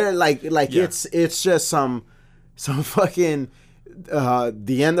they're like yeah. It's just some fucking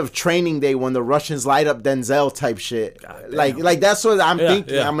the end of Training Day when the Russians light up Denzel type shit. Like that's what I'm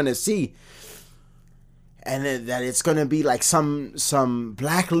thinking I'm gonna see. And then that it's gonna be like some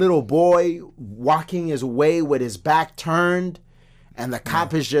black little boy walking his way with his back turned, and the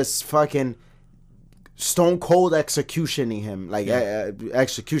cop is just fucking stone cold executioning him, like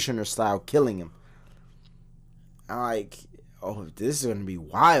executioner style, killing him. I'm like, oh, this is gonna be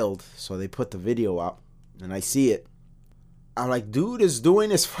wild. So they put the video up, and I see it. I'm like, dude is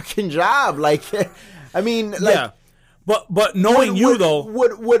doing his fucking job. Like, I mean, like, yeah. But knowing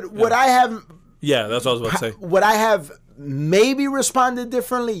would I have? Yeah, that's what I was about to say. Would I have maybe responded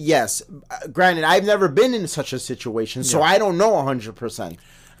differently? Yes. Granted, I've never been in such a situation, so I don't know 100%.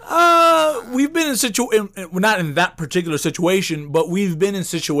 We've been in not in that particular situation, but we've been in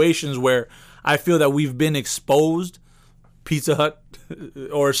situations where I feel that we've been exposed. Pizza Hut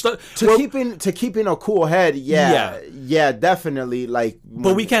or stuff to keeping a cool head. Yeah, definitely. Like,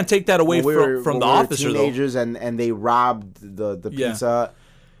 but we can't take that away from the officer, teenagers, though. and they robbed the Pizza Hut.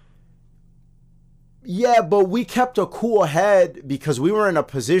 Yeah, but we kept a cool head because we were in a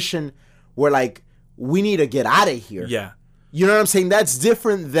position where, like, we need to get out of here. Yeah. You know what I'm saying? That's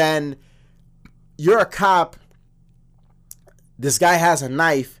different than you're a cop. This guy has a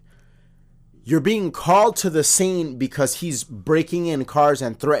knife. You're being called to the scene because he's breaking in cars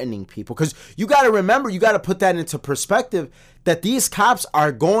and threatening people. Because you got to remember, you got to put that into perspective, that these cops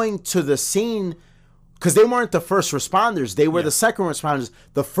are going to the scene because they weren't the first responders. They were the second responders.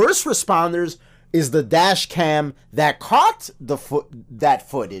 The first responders is the dash cam that caught that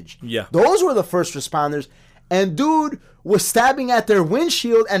footage. Yeah. Those were the first responders. And dude was stabbing at their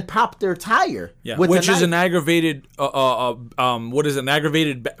windshield and popped their tire. Yeah. Which is an aggravated an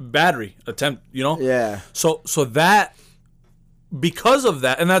aggravated battery attempt, you know? Yeah. So that, because of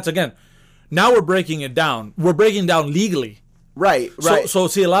that, and that's, again, now we're breaking it down. We're breaking down legally. Right. So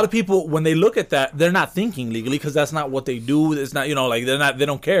see, a lot of people, when they look at that, they're not thinking legally because that's not what they do. It's not, like, they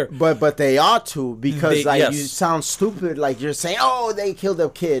don't care. But they ought to, because you sound stupid. Like, you're saying, oh, they killed a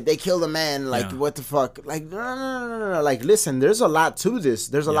kid, they killed a man. Like, what the fuck? Like, no. Like, listen, there's a lot to this.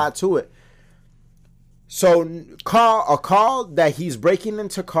 There's a lot to it. So a call that he's breaking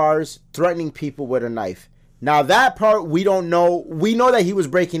into cars, threatening people with a knife. Now that part we don't know. We know that he was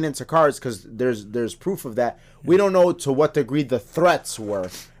breaking into cars because there's proof of that. We don't know to what degree the threats were.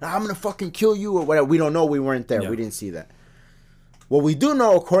 I'm gonna fucking kill you or whatever. We don't know. We weren't there. We didn't see that. What we do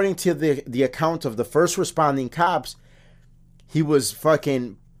know, according to the account of the first responding cops, he was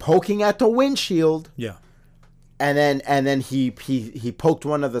fucking poking at the windshield. Yeah. And then he poked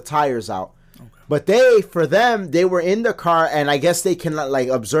one of the tires out. Okay. But they were in the car, and I guess they can like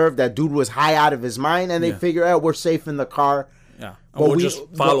observe that dude was high out of his mind, and they figure out we're safe in the car. Yeah. But we'll just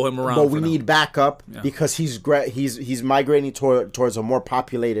follow him around. But we need backup because he's migrating towards a more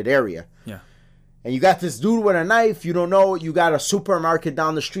populated area. Yeah. And you got this dude with a knife. You don't know. You got a supermarket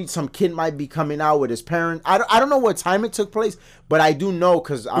down the street. Some kid might be coming out with his parents. I don't know what time it took place, but I do know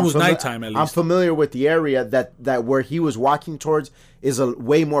because it was nighttime. At least I'm familiar with the area that where he was walking towards is a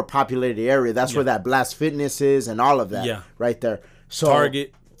way more populated area. That's where that Blast Fitness is and all of that. Yeah. Right there. So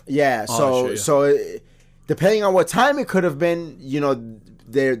Target. Yeah. So depending on what time it could have been, you know,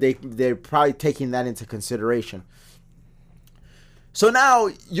 they're probably taking that into consideration. So now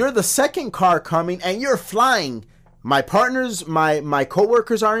you're the second car coming and you're flying. My partners, my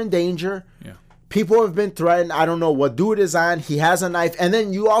coworkers are in danger. Yeah. People have been threatened. I don't know what dude is on. He has a knife, and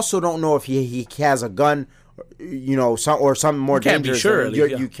then you also don't know if he has a gun, you know, or something more dangerous.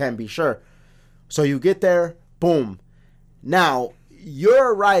 You can't be sure. So you get there, boom. Now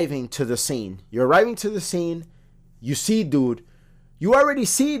you're arriving to the scene. You see, dude. You already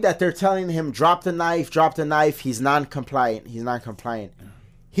see that they're telling him, drop the knife. He's non-compliant. Yeah.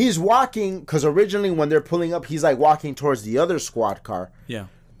 He's walking, because originally when they're pulling up, he's like walking towards the other squad car. Yeah.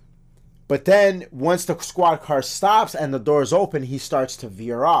 But then once the squad car stops and the doors open, he starts to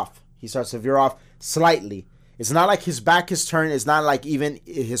veer off. Slightly. It's not like his back is turned. It's not like even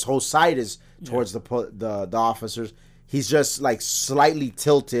his whole side is towards the officers. He's just like slightly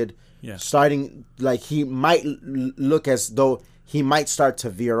tilted, starting like he might look as though he might start to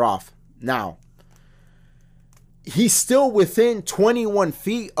veer off. Now, he's still within 21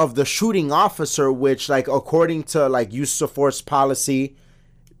 feet of the shooting officer, which, like, according to, like, use of force policy,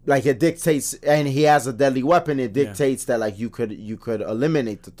 like, it dictates, and he has a deadly weapon, it dictates that, like, you could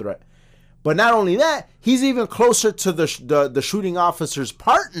eliminate the threat. But not only that, he's even closer to the shooting officer's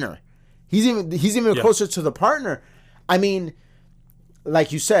partner. He's even closer to the partner. I mean,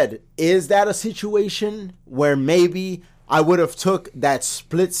 like you said, is that a situation where maybe I would have took that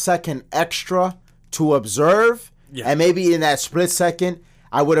split second extra to observe, and maybe in that split second,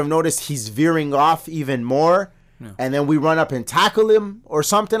 I would have noticed he's veering off even more, and then we run up and tackle him or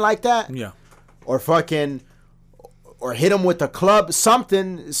something like that, or hit him with a club,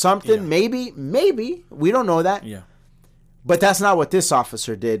 something, maybe we don't know that, but that's not what this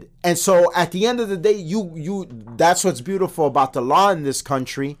officer did. And so at the end of the day, you that's what's beautiful about the law in this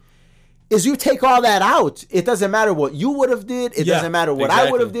country. Is you take all that out. It doesn't matter what you would have did. It doesn't matter what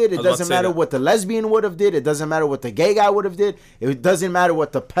I would have did. It doesn't matter what the lesbian would have did. It doesn't matter what the gay guy would have did. It doesn't matter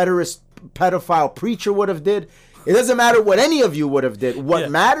what the pedophile preacher would have did. It doesn't matter what any of you would have did.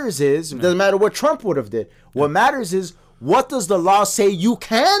 What matters is, it doesn't matter what Trump would have did. What matters is, what does the law say you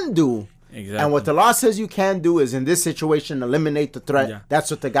can do? Exactly. And what the law says you can do is, in this situation, eliminate the threat. Yeah.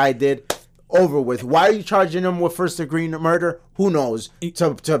 That's what the guy did. Over with. Why are you charging him with first degree murder? Who knows?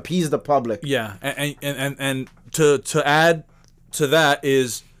 To appease the public. Yeah, and to add to that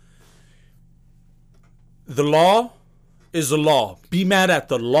is, the law is the law. Be mad at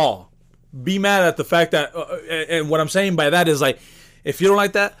the law. Be mad at the fact that, and what I'm saying by that is, like, if you don't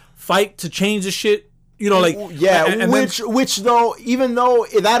like that, fight to change the shit. You know, like, which though, even though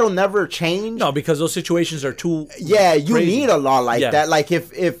that'll never change. No, because those situations are too. Yeah, you crazy. Need a law like that. Like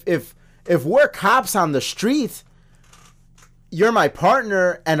if we're cops on the street, you're my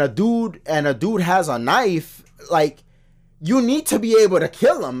partner, and a dude has a knife, like, you need to be able to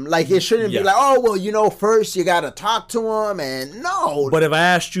kill him. Like, it shouldn't be like, oh, well, you know, first you got to talk to him, and no. But if I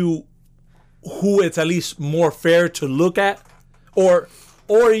asked you who it's at least more fair to look at, or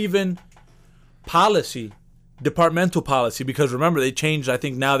even policy, departmental policy, because remember, they changed, I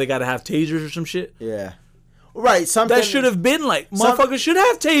think now they got to have tasers or some shit. Yeah. Right, something that should have been like, motherfuckers should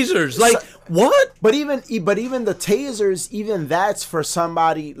have tasers. Like, what? But even the tasers, even that's for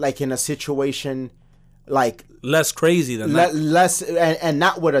somebody like in a situation like less crazy than that. Less and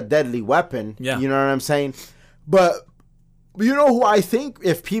not with a deadly weapon. Yeah, you know what I'm saying. But you know who I think,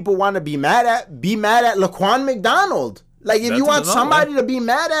 if people want to be mad at Laquan McDonald. Like, if you want somebody to be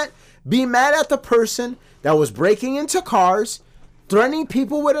mad at the person that was breaking into cars, threatening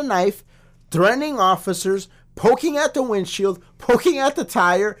people with a knife, threatening officers, poking at the windshield, poking at the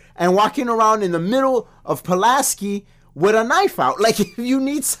tire, and walking around in the middle of Pulaski with a knife out. Like, if you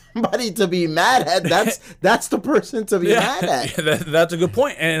need somebody to be mad at, that's the person to be mad at. Yeah, that's a good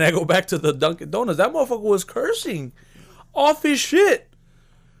point. And I go back to the Dunkin' Donuts. That motherfucker was cursing off his shit.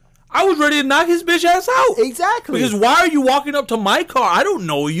 I was ready to knock his bitch ass out. Exactly. Because why are you walking up to my car? I don't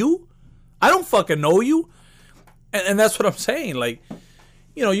know you. I don't fucking know you. And that's what I'm saying. Like,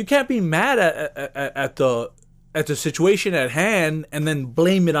 you know, you can't be mad at the situation at hand and then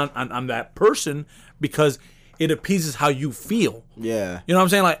blame it on that person because it appeases how you feel. Yeah. You know what I'm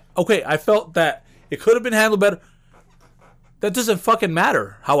saying? Like, okay, I felt that it could have been handled better. That doesn't fucking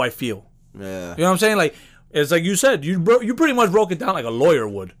matter how I feel. Yeah. You know what I'm saying? Like, it's like you said, you pretty much broke it down like a lawyer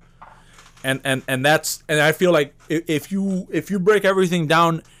would. And I feel like if you break everything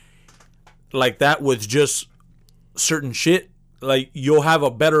down like that with just certain shit, like, you'll have a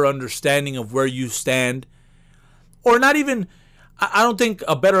better understanding of where you stand, or not even. I don't think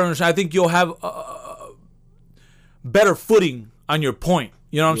a better understanding. I think you'll have a better footing on your point.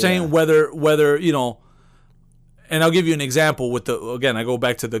 You know what I'm saying? Whether you know. And I'll give you an example with again, I go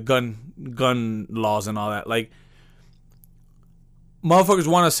back to the gun laws and all that. Like, motherfuckers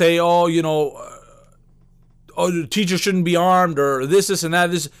want to say, oh, you know, the teachers shouldn't be armed or this and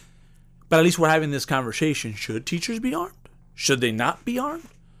that. But at least we're having this conversation. Should teachers be armed? Should they not be armed?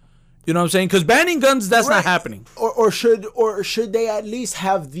 You know what I'm saying? Because banning guns, that's not happening. Or should they at least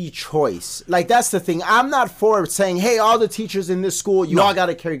have the choice? Like, that's the thing. I'm not for saying, hey, all the teachers in this school, you all got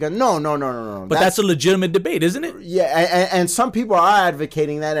to carry guns. No. But that's a legitimate debate, isn't it? Yeah, and some people are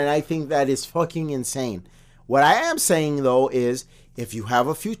advocating that, and I think that is fucking insane. What I am saying, though, is if you have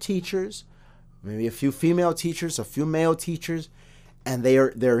a few teachers, maybe a few female teachers, a few male teachers, and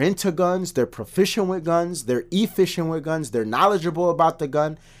they're into guns, they're proficient with guns, they're efficient with guns, they're knowledgeable about the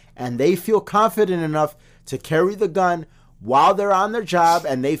gun, and they feel confident enough to carry the gun while they're on their job,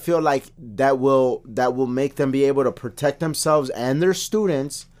 and they feel like that will make them be able to protect themselves and their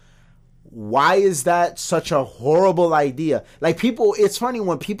students. Why is that such a horrible idea? Like, people, it's funny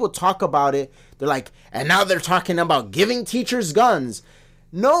when people talk about it, they're like, and now they're talking about giving teachers guns.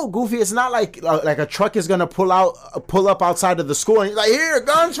 No, Goofy, it's not like a truck is gonna pull up outside of the school and he's like, here,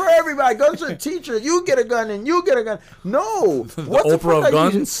 guns for everybody, guns for the teachers. You get a gun and you get a gun. No, what the Oprah of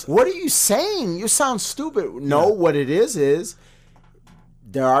guns? What are you saying? You sound stupid. No, what it is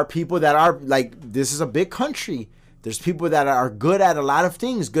there are people that are like, this is a big country. There's people that are good at a lot of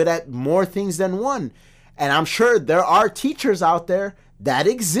things, good at more things than one, and I'm sure there are teachers out there that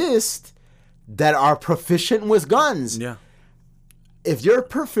exist that are proficient with guns. Yeah. If you're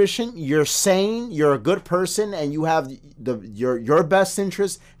proficient, you're sane, you're a good person, and you have your best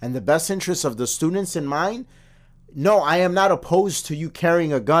interest and the best interest of the students in mind, no, I am not opposed to you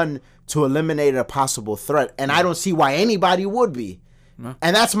carrying a gun to eliminate a possible threat. And I don't see why anybody would be. No.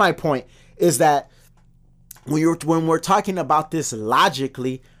 And that's my point, is that when we're talking about this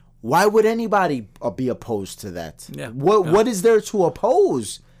logically, why would anybody be opposed to that? Yeah. What is there to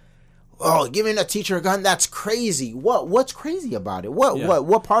oppose? Oh, giving a teacher a gun, that's crazy. What's crazy about it?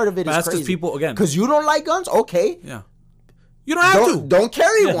 What part of it is crazy? That's because people, again, because you don't like guns? Okay. Yeah. You don't have to. Don't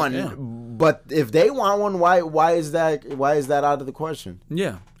carry one. Yeah. But if they want one, why is that out of the question?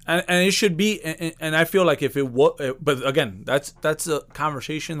 Yeah. And it should be, and I feel like if it was, but again, that's a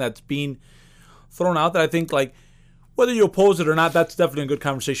conversation that's being thrown out there. I think, like, whether you oppose it or not, that's definitely a good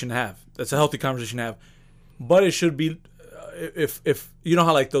conversation to have. That's a healthy conversation to have. But it should be, if you know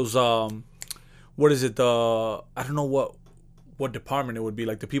how, like, those what is it, I don't know what department it would be,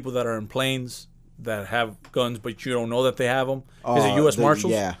 like the people that are in planes that have guns but you don't know that they have them. Is it U.S.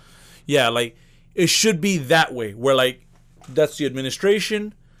 Marshals? Yeah, like, it should be that way, where, like, that's the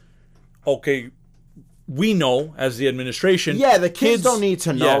administration. Okay, we know as the administration. Yeah, the kids don't need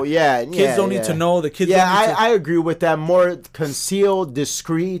to know. Kids don't need to know. The kids. Yeah, I agree with that. More concealed,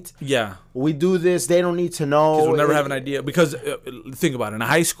 discreet. Yeah, we do this. They don't need to know. Kids will never have an idea, because think about it. In a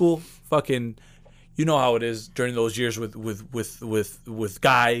high school, fucking, you know how it is during those years with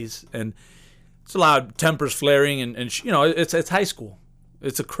guys, and it's a lot of tempers flaring, and you know, it's high school.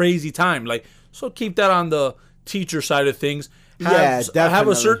 It's a crazy time. Like, so keep that on the teacher side of things.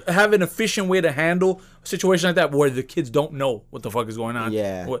 Definitely. Have an efficient way to handle a situation like that where the kids don't know what the fuck is going on.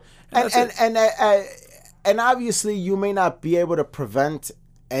 Yeah, and obviously you may not be able to prevent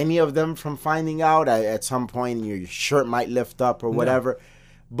any of them from finding out. At some point, your shirt might lift up or whatever,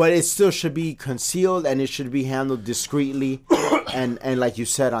 but it still should be concealed and it should be handled discreetly. and like you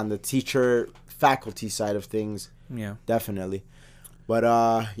said, on the teacher faculty side of things, yeah, definitely.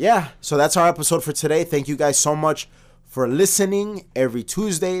 But so that's our episode for today. Thank you guys so much for listening. Every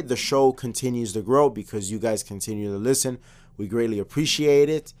Tuesday, the show continues to grow because you guys continue to listen. We greatly appreciate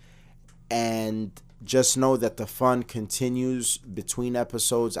it. And just know that the fun continues between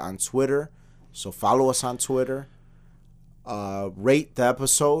episodes on Twitter. So follow us on Twitter. Rate the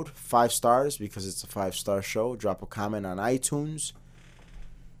episode 5 stars because it's a 5-star show. Drop a comment on iTunes.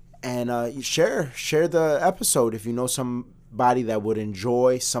 And share the episode if you know somebody that would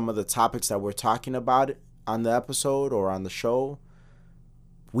enjoy some of the topics that we're talking about on the episode or on the show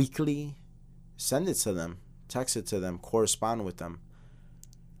weekly. Send it to them. Text it to them. Correspond with them.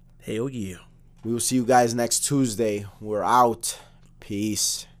 Hell yeah. We will see you guys next Tuesday. We're out.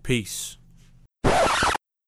 Peace. Peace.